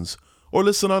iTunes or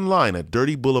listen online at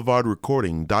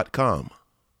dirtyboulevardrecording.com.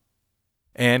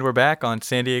 And we're back on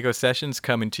San Diego Sessions,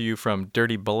 coming to you from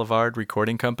Dirty Boulevard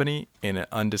Recording Company in an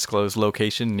undisclosed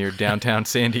location near downtown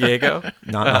San Diego.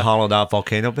 Not in a hollowed-out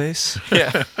volcano base?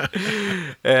 Yeah.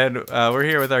 And we're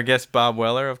here with our guest, Bob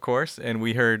Weller, of course, and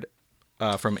we heard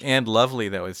from And Lovely,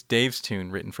 that was Dave's tune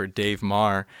written for Dave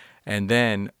Marr. And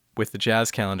then with the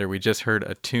jazz calendar, we just heard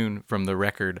a tune from the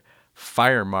record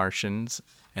Fire Martians,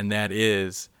 and that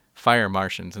is Fire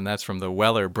Martians, and that's from the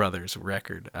Weller Brothers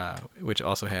record, which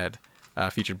also had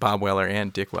featured Bob Weller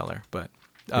and Dick Weller. But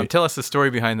Tell us the story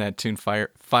behind that tune,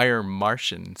 Fire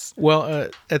Martians. Well,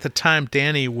 at the time,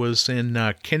 Danny was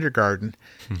in kindergarten,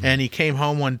 and he came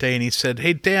home one day and he said,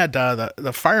 "Hey, Dad,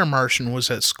 the Fire Martian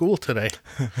was at school today."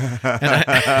 and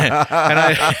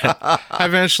I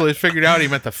eventually figured out he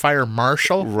meant the Fire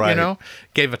Marshal, Right.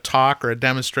 Gave a talk or a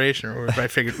demonstration, or I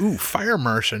figured, ooh, Fire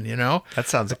Martian, That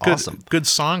sounds Good- awesome. Good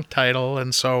song title,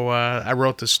 and so I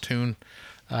wrote this tune,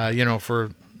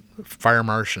 for Fire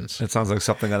Martians. It sounds like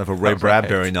something out of a Ray Right.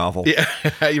 Bradbury novel. Yeah,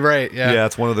 you're right. Yeah,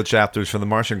 it's one of the chapters from the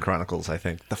Martian Chronicles, I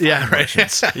think. The Fire Yeah, right.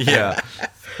 Martians. Yeah.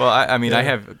 Well, I mean, I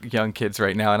have young kids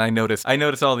right now, and I notice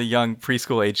all the young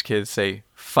preschool age kids say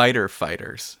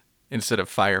fighters instead of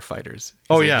firefighters.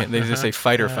 Oh, yeah. They just say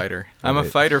fighter. I'm a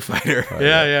fighter.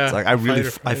 Yeah. It's like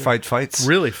I fight fights.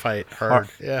 Really fight hard.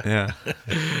 Yeah.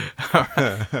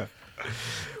 Yeah.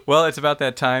 Well, it's about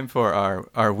that time for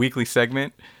our weekly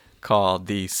segment called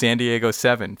the San Diego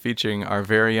 7, featuring our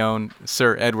very own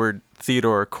Sir Edward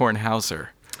Theodore Kornhauser.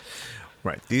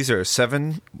 Right. These are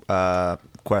 7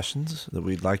 questions that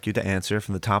we'd like you to answer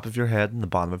from the top of your head and the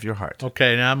bottom of your heart.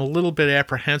 Okay, now I'm a little bit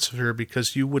apprehensive here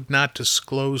because you would not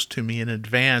disclose to me in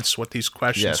advance what these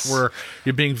questions Yes. were.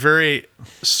 You're being very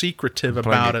secretive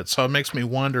about you- it, so it makes me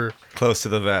wonder. Close to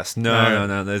the vest. All No, right.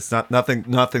 no. It's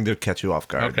nothing to catch you off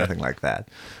guard. Okay. Nothing like that.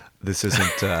 This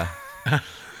isn't.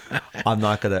 I'm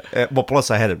not gonna. Well,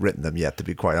 plus I hadn't written them yet, to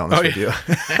be quite honest with you.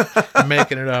 I'm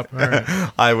making it up. All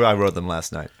right. I wrote them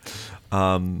last night.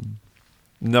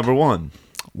 Number 1.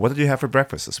 What did you have for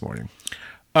breakfast this morning?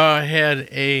 I had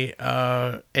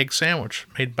a egg sandwich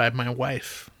made by my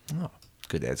wife.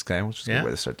 Good egg sandwich. It's a Yeah. good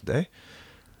way to start the day.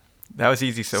 That was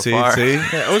easy so far. See?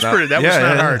 Yeah, it was pretty. That was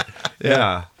not hard.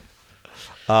 Yeah.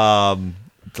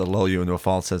 To lull you into a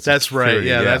false sense. That's of right. security,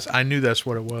 Yeah, I knew that's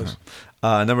what it was.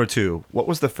 Number 2. What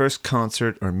was the first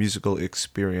concert or musical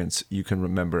experience you can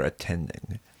remember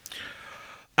attending?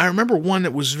 I remember one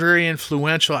that was very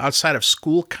influential outside of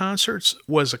school concerts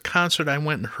was a concert I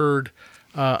went and heard,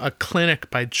 a clinic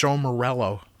by Joe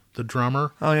Morello, the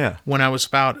drummer. Oh yeah. When I was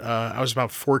about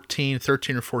 13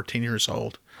 or 14 years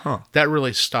old. Huh. That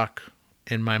really stuck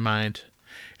in my mind.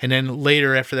 And then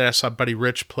later after that I saw Buddy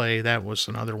Rich play. That was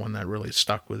another one that really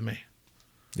stuck with me.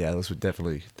 Yeah, those would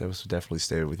definitely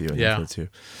stay with you. Yeah. Too.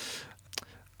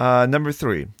 Number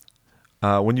 3.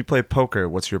 When you play poker,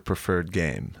 what's your preferred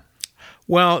game?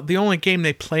 Well, the only game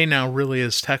they play now really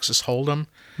is Texas Hold'em,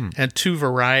 and 2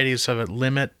 varieties of it,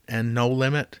 limit and no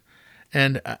limit.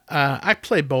 And I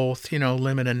play both,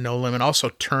 limit and no limit. Also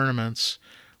tournaments,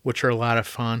 which are a lot of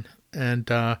fun. And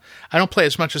I don't play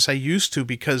as much as I used to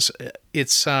because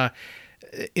it's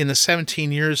in the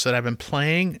 17 years that I've been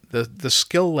playing, the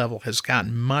skill level has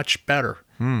gotten much better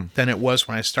than it was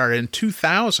when I started. In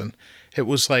 2000, it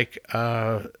was like,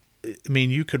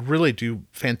 you could really do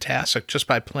fantastic just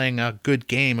by playing a good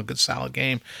game, a good solid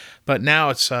game. But now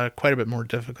it's quite a bit more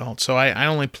difficult. So I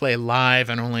only play live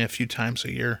and only a few times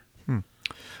a year.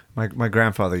 My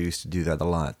grandfather used to do that a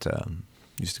lot.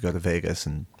 Used to go to Vegas,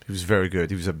 and he was very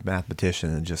good. He was a mathematician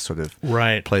and just sort of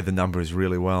Right. played the numbers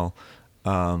really well.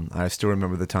 I still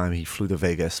remember the time he flew to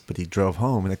Vegas, but he drove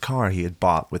home in a car he had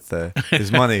bought with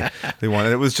his money. They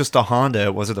wanted. It was just a Honda.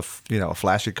 It wasn't a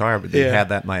flashy car, but he Yeah. had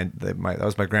that. That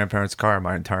was my grandparents' car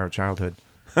my entire childhood.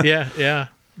 Yeah.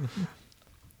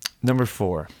 Number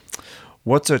 4.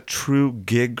 What's a true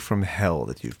gig from hell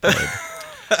that you've played?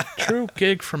 True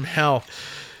gig from hell.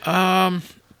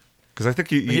 Because I think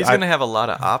He's going to have a lot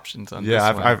of options on this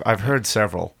Yeah, one. I've heard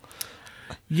several.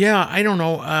 Yeah, I don't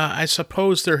know. I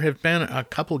suppose there have been a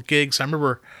couple gigs. I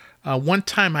remember one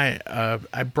time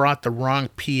I brought the wrong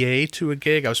PA to a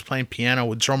gig. I was playing piano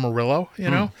with Joe Murillo,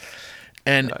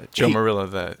 and Joe he- Murillo,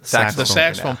 the Saxophone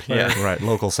saxophone player. Yeah. Right,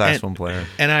 local saxophone player.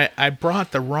 And I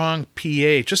brought the wrong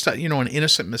PA, just an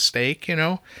innocent mistake,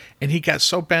 and he got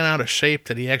so bent out of shape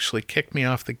that he actually kicked me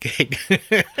off the gig.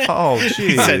 Oh,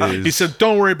 jeez. he said,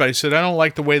 "Don't worry about it." He said, "I don't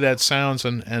like the way that sounds,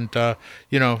 and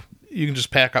you can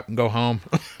just pack up and go home."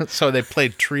 So they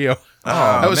played trio.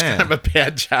 That was man. kind of a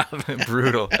bad job.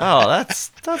 Brutal. Oh,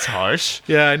 that's harsh.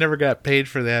 Yeah, I never got paid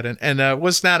for that, and it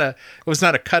was not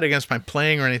a cut against my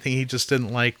playing or anything. He just didn't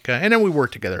like. And then we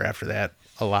worked together after that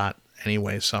a lot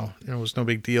anyway, so it was no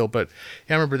big deal. But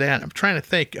yeah, I remember that. I'm trying to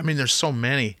think. There's so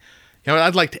many.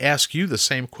 I'd like to ask you the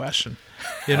same question.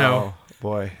 Oh,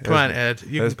 boy. Come on, Ed.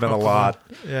 There's can been come a up with lot.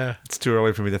 one. Yeah. It's too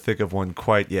early for me to think of one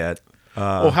quite yet.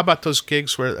 How about those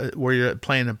gigs where you're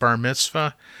playing a bar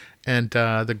mitzvah, and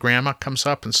the grandma comes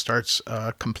up and starts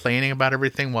complaining about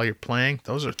everything while you're playing?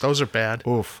 Those are bad.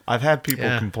 Oof. I've had people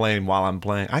Yeah. complain while I'm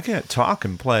playing. I can't talk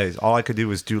and play. All I could do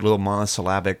was do little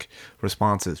monosyllabic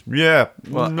responses. Yeah.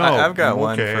 Well, no. I've got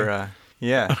one okay. for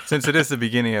Yeah, since it is the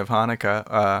beginning of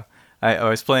Hanukkah, I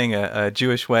was playing a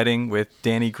Jewish wedding with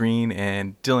Danny Green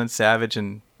and Dylan Savage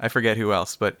and I forget who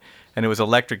else, and it was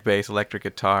electric bass, electric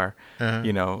guitar,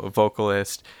 a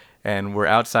vocalist, and we're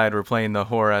outside, we're playing the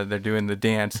hora, they're doing the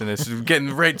dance, and it's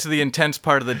getting right to the intense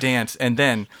part of the dance, and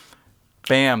then,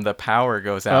 bam, the power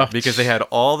goes out because they had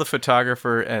all the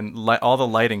photographer and all the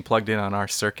lighting plugged in on our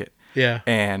circuit. Yeah.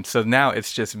 And so now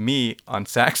it's just me on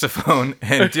saxophone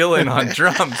and Dylan on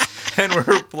drums, and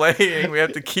we're playing. We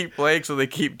have to keep playing so they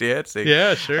keep dancing.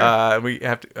 Yeah, sure. We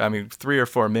have to. 3 or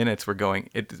 4 minutes we're going.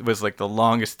 It was like the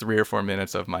longest 3 or 4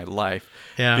 minutes of my life.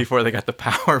 Yeah. Before they got the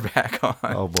power back on.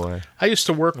 Oh boy. I used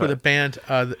to work with a band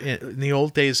in the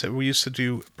old days that we used to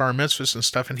do bar mitzvahs and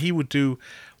stuff, and he would do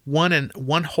one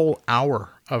whole hour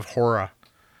of hora.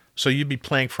 So you'd be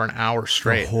playing for an hour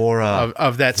straight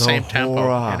of that same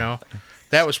tempo.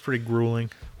 That was pretty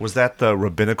grueling. Was that the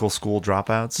rabbinical school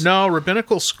dropouts? No,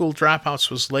 rabbinical school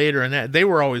dropouts was later, and they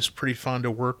were always pretty fun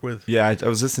to work with. Yeah, I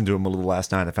was listening to them a little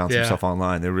last night. I found some stuff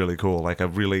online. They're really cool, like a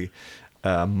really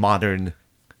modern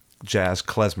jazz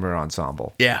klezmer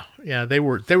ensemble. Yeah, they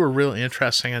were really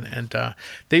interesting, and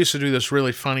they used to do this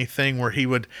really funny thing where he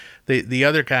would the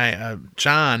other guy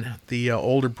John, the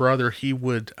older brother, he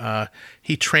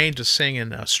trained to sing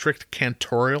in a strict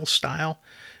cantorial style,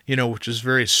 which is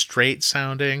very straight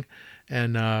sounding,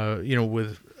 and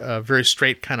with a very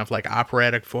straight kind of like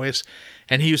operatic voice,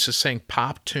 and he used to sing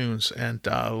pop tunes, and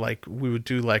like we would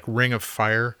do like Ring of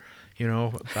Fire,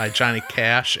 by Johnny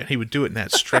Cash, and he would do it in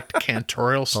that strict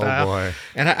cantorial style. Oh boy!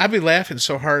 And I'd be laughing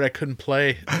so hard I couldn't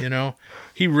play.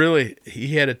 He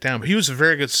had it down. But he was a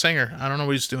very good singer. I don't know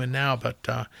what he's doing now,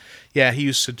 but he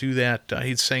used to do that.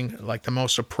 He'd sing like the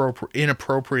most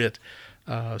inappropriate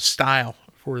style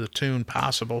for the tune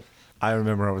possible. I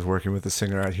remember I was working with a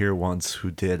singer out here once who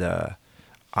did.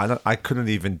 I couldn't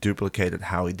even duplicate it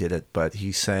how he did it, but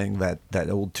he sang that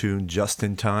old tune "Just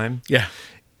in Time." Yeah.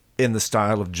 In the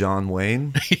style of John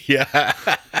Wayne. Yeah.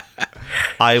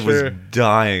 I was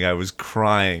dying. I was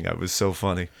crying. I was so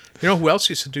funny. You know who else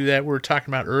used to do that? We were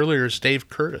talking about earlier is Dave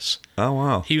Curtis. Oh,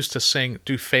 wow. He used to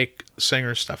do fake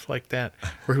singer stuff like that,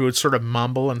 where he would sort of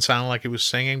mumble and sound like he was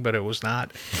singing, but it was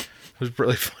not. It was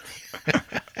really funny.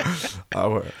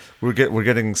 We're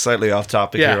getting slightly off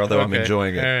topic here, although I'm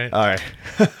enjoying it. All right.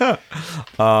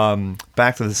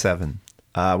 Back to the 7.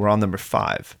 We're on number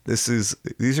 5. These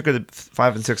are going to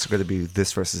 5 and 6 are going to be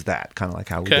this versus that, kind of like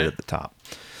how we did at the top.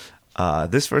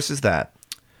 This versus that.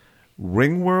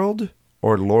 Ringworld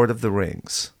or Lord of the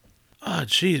Rings? Oh,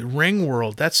 geez,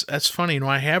 Ringworld. That's funny.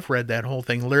 I have read that whole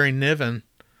thing. Larry Niven.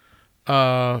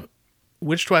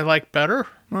 Which do I like better?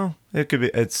 Well, it could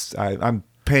be. I'm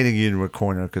painting you into a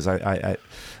corner because I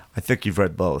think you've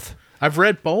read both. I've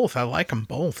read both. I like them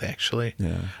both, actually.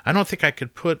 Yeah. I don't think I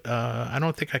could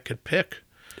pick.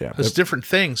 Yeah. There's different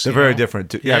things. They're very different.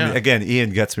 Too. Yeah. Yeah. I mean, again,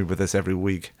 Ian gets me with this every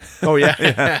week. Oh,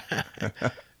 yeah.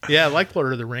 Yeah, I like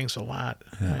Lord of the Rings a lot.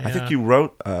 Yeah. I think you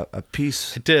wrote a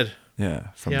piece. I did. Yeah,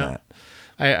 from that.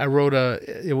 I wrote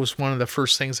it was one of the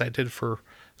first things I did for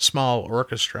small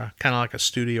orchestra, kind of like a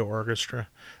studio orchestra.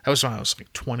 That was when I was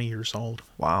like 20 years old.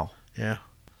 Wow. Yeah.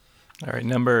 All right,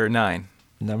 number 9.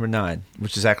 Number 9,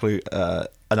 which is actually an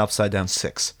upside down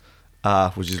 6,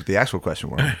 which is the actual question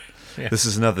we're on. Yeah. This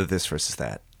is another this versus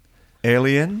that.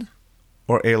 Alien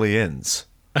or Aliens?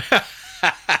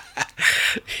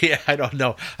 Yeah, I don't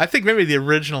know. I think maybe the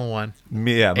original one.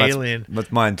 Yeah, Alien.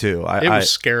 That's mine too. It was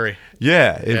scary.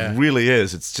 Yeah, it really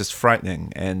is. It's just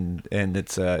frightening, and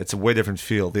it's a way different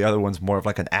feel. The other one's more of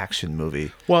like an action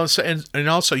movie. Well, and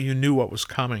also you knew what was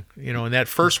coming. In that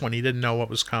first one, you didn't know what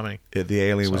was coming. The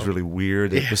alien was really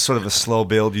weird. It was sort of a slow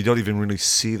build. You don't even really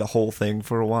see the whole thing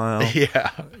for a while.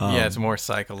 Yeah. Yeah, it's more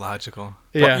psychological.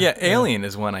 Yeah. But Alien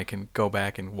is one I can go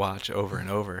back and watch over and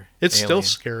over. It's still Alien.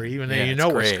 scary, even though Yeah, you it's know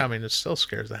what's great. coming. It still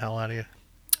scares the hell out of you.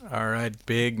 All right,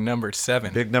 big number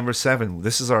 7. Big number 7.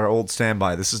 This is our old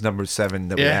standby. This is number 7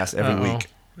 that we ask every week.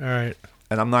 All right.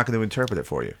 And I'm not going to interpret it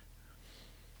for you.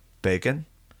 Bacon?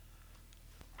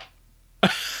 I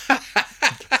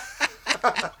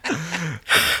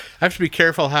have to be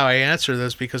careful how I answer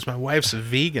this because my wife's a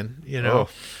vegan, Oh.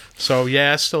 So,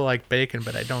 yeah, I still like bacon,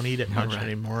 but I don't eat it much right.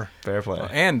 anymore. Fair play.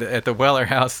 And at the Weller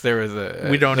house, there was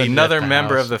We don't eat it another at the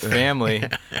member house. of the family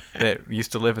that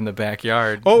used to live in the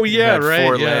backyard. Oh, He yeah, had right.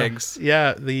 4 yeah. legs.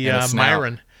 Yeah, the and a snout.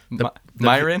 Myron.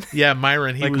 Myron? Yeah,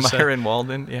 Myron. He Like was Myron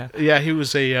Walden? Yeah. he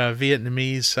was a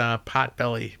Vietnamese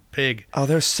potbelly pig. Oh,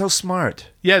 they're so smart.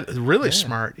 Yeah, really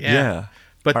smart. Yeah.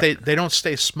 But they don't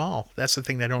stay small. That's the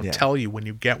thing they don't tell you when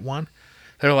you get one.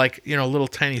 They're like, little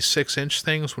tiny 6-inch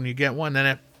things when you get one.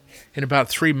 Then in about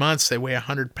 3 months, they weigh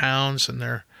 100 pounds and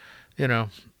they're,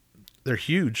 they're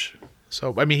huge.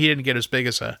 So I mean, he didn't get as big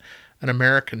as an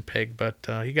American pig, but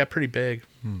he got pretty big.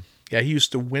 Yeah, he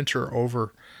used to winter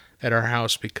over at our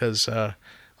house because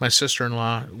my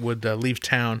sister-in-law would leave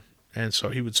town, and so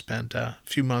he would spend a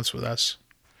few months with us.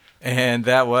 And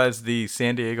that was the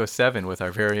San Diego 7 with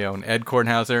our very own Ed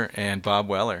Kornhauser and Bob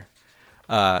Weller.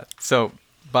 So,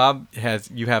 Bob,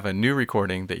 you have a new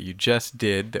recording that you just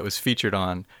did that was featured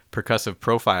on Percussive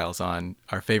Profiles on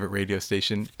our favorite radio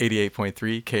station,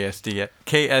 88.3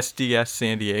 KSDS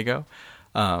San Diego.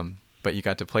 But you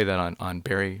got to play that on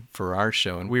Barry Farrar's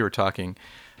show. And we were talking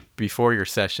before your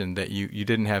session that you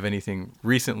didn't have anything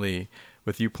recently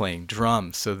with you playing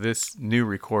drums. So this new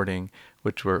recording,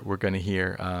 which we're going to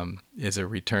hear, is a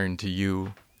return to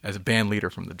you as a band leader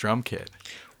from the drum kit.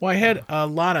 Well, I had a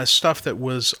lot of stuff that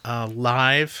was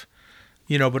live,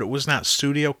 but it was not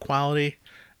studio quality.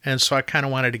 And so I kind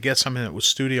of wanted to get something that was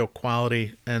studio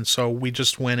quality. And so we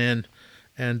just went in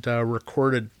and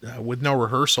recorded with no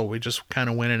rehearsal. We just kind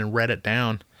of went in and read it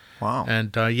down. Wow.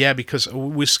 And because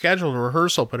we scheduled a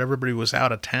rehearsal, but everybody was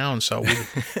out of town, so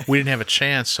we didn't have a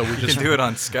chance. So we just do it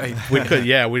on Skype. We could,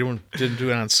 yeah. We didn't do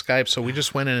it on Skype, so we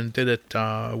just went in and did it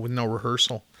with no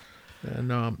rehearsal. And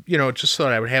just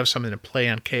thought I would have something to play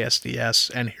on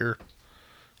KSDS and hear.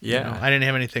 Yeah. I didn't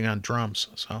have anything on drums,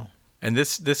 so. And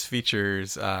this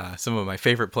features some of my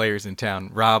favorite players in town: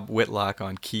 Rob Whitlock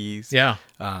on keys, yeah,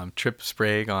 Trip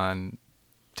Sprague on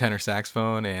tenor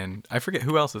saxophone, and I forget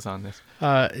who else is on this.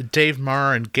 Dave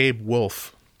Marr and Gabe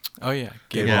Wolf. Oh yeah,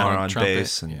 Gabe Marr on trumpet,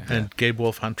 bass and Gabe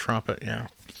Wolf on trumpet. Yeah.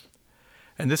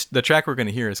 And the track we're going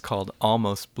to hear is called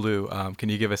Almost Blue. Can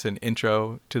you give us an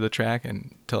intro to the track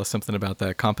and tell us something about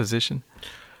that composition?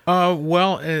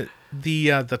 The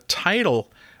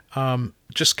title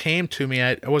just came to me.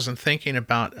 I wasn't thinking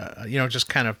about, just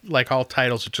kind of like all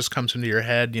titles, it just comes into your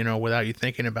head, without you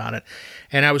thinking about it.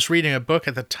 And I was reading a book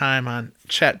at the time on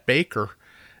Chet Baker,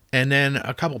 and then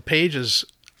a couple pages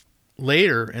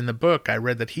later in the book, I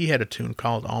read that he had a tune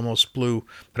called Almost Blue,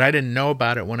 but I didn't know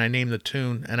about it when I named the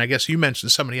tune. And I guess you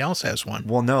mentioned somebody else has one.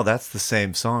 Well, no, that's the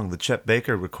same song. The Chet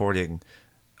Baker recording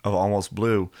of Almost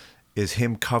Blue is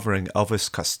him covering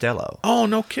Elvis Costello. Oh,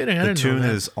 no kidding. I didn't know that. The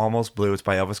tune is Almost Blue. It's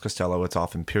by Elvis Costello. It's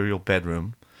off Imperial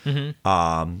Bedroom.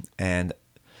 Mm-hmm. And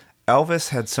Elvis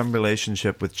had some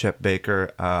relationship with Chet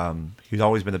Baker.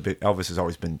 Elvis has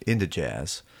always been into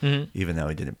jazz, even though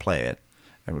he didn't play it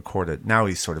and record it. Now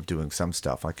he's sort of doing some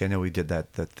stuff. Like I know he did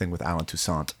that thing with Alan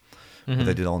Toussaint, where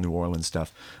they did all New Orleans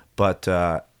stuff. But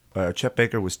Chet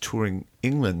Baker was touring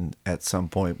England at some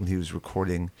point when he was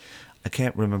recording, I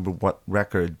can't remember what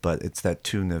record, but it's that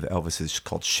tune of Elvis's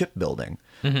called Shipbuilding.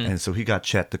 And so he got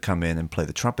Chet to come in and play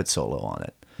the trumpet solo on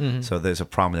it. So there's a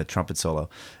prominent trumpet solo.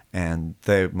 And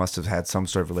they must have had some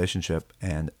sort of relationship.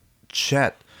 And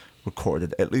Chet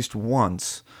recorded, at least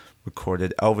once,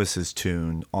 Elvis's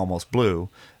tune, Almost Blue,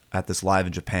 at this Live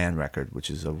in Japan record,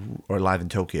 or Live in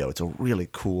Tokyo. It's a really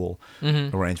cool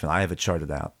arrangement. I have it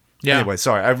charted out. Yeah. Anyway,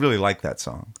 sorry, I really like that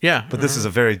song. Yeah. But this is a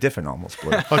very different Almost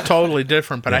Blue. Totally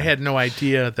different, but I had no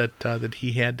idea that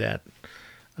he had that.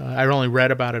 I only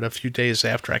read about it a few days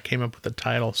after I came up with the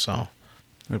title, so.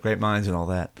 They're great minds and all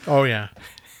that. Oh, yeah.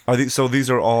 Are these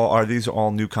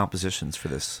all new compositions for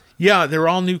this? Yeah, they're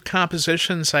all new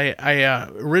compositions. I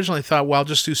originally thought, well, I'll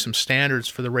just do some standards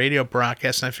for the radio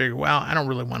broadcast, and I figured, well, I don't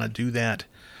really want to do that.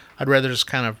 I'd rather just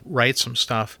kind of write some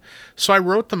stuff. So I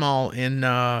wrote them all in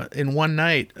one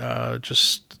night.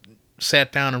 Just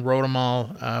sat down and wrote them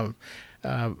all.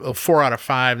 4 out of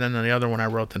 5. Then the other one I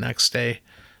wrote the next day.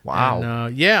 Wow.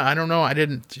 And, I don't know. I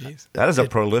didn't. Jeez. That is a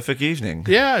prolific evening.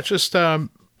 Yeah, it's just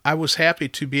I was happy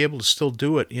to be able to still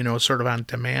do it. Sort of on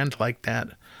demand like that.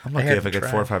 I'm lucky if I get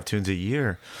 4 or 5 tunes a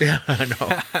year. Yeah, I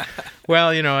know. Well,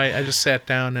 I just sat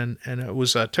down and it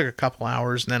was took a couple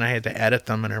hours, and then I had to edit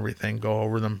them and everything, go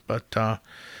over them. But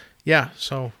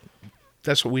so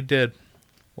that's what we did.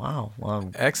 Wow.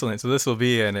 Excellent. So this will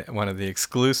be one of the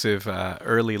exclusive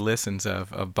early listens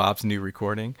of Bob's new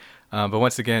recording. But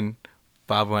once again,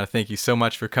 Bob, I want to thank you so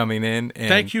much for coming in. And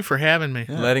thank you for having me.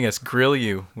 Letting us grill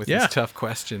you with these tough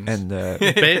questions. And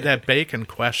that bacon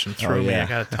question threw me, I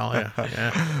got to tell you.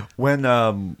 Yeah. When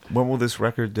will this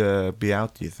record be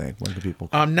out, do you think? When do people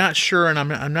I'm not sure, and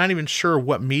I'm not even sure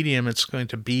what medium it's going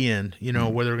to be in, whether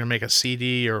we're going to make a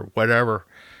CD or whatever,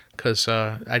 because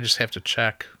I just have to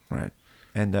check. Right.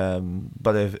 And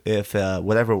but if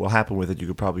whatever will happen with it, you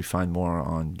could probably find more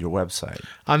on your website.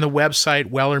 On the website,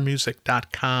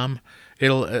 wellermusic.com.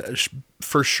 It'll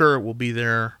for sure it will be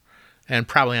there, and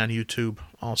probably on YouTube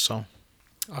also.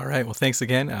 All right. Well, thanks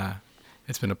again.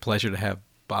 It's been a pleasure to have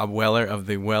Bob Weller of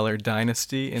the Weller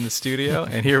Dynasty in the studio.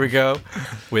 And here we go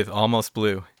with Almost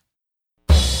Blue.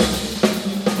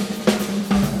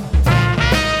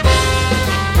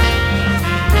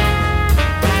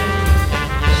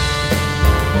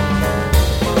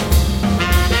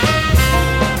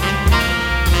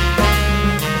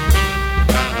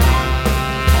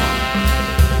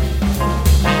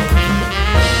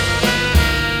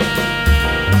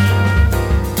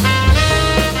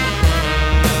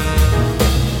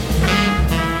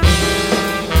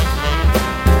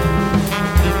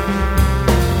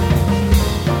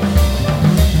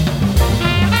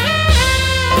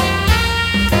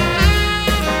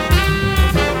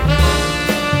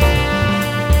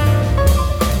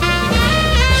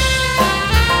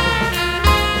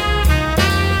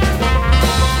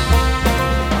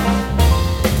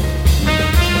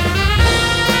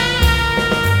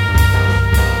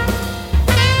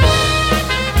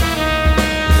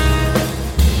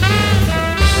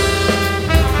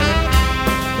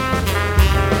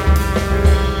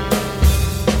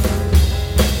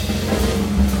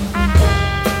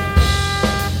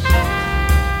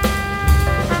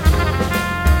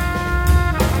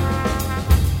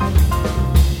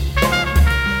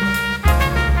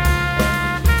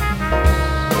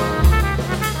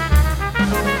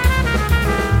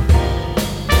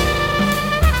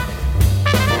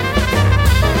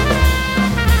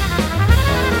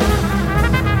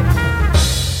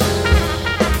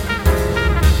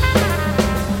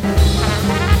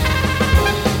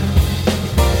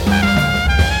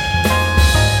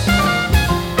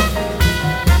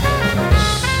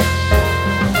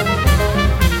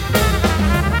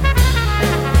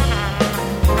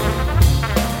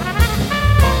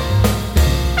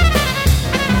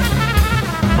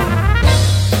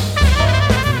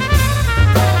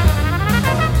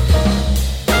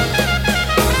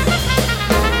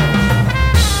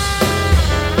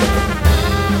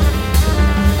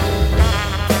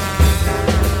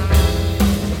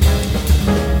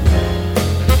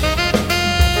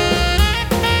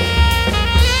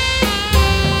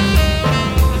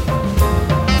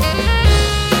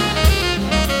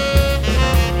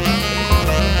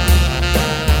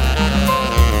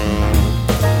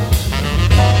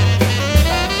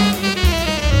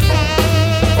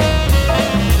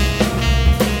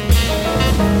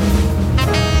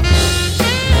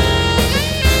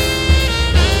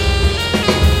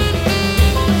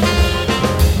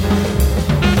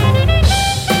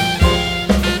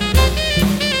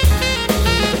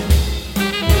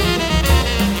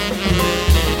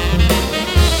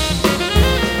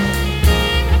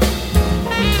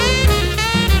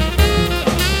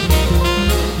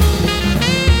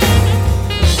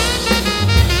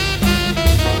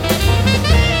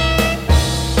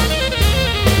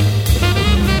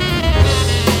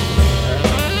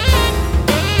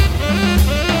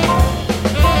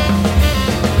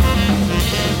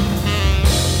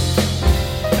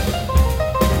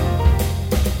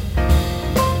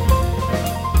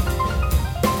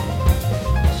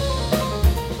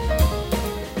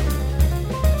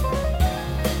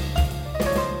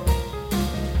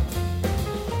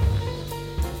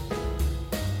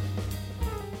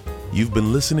 You've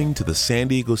been listening to the San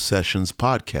Diego Sessions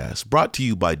podcast, brought to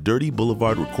you by Dirty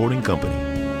Boulevard Recording Company.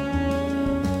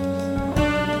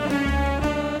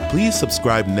 Please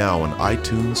subscribe now on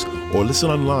iTunes or listen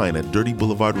online at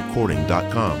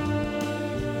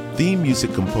dirtyboulevardrecording.com. Theme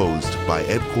music composed by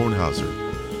Ed Kornhauser.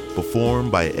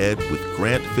 Performed by Ed with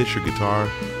Grant Fisher guitar,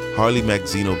 Harley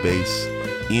Magzino bass,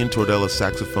 Ian Tordella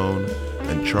saxophone,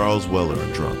 and Charles Weller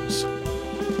on drums.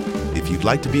 If you'd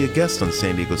like to be a guest on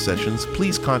San Diego Sessions,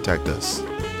 please contact us.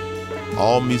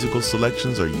 All musical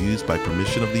selections are used by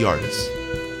permission of the artist.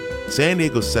 San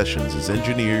Diego Sessions is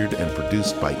engineered and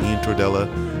produced by Ian Tordella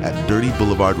at Dirty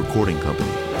Boulevard Recording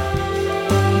Company.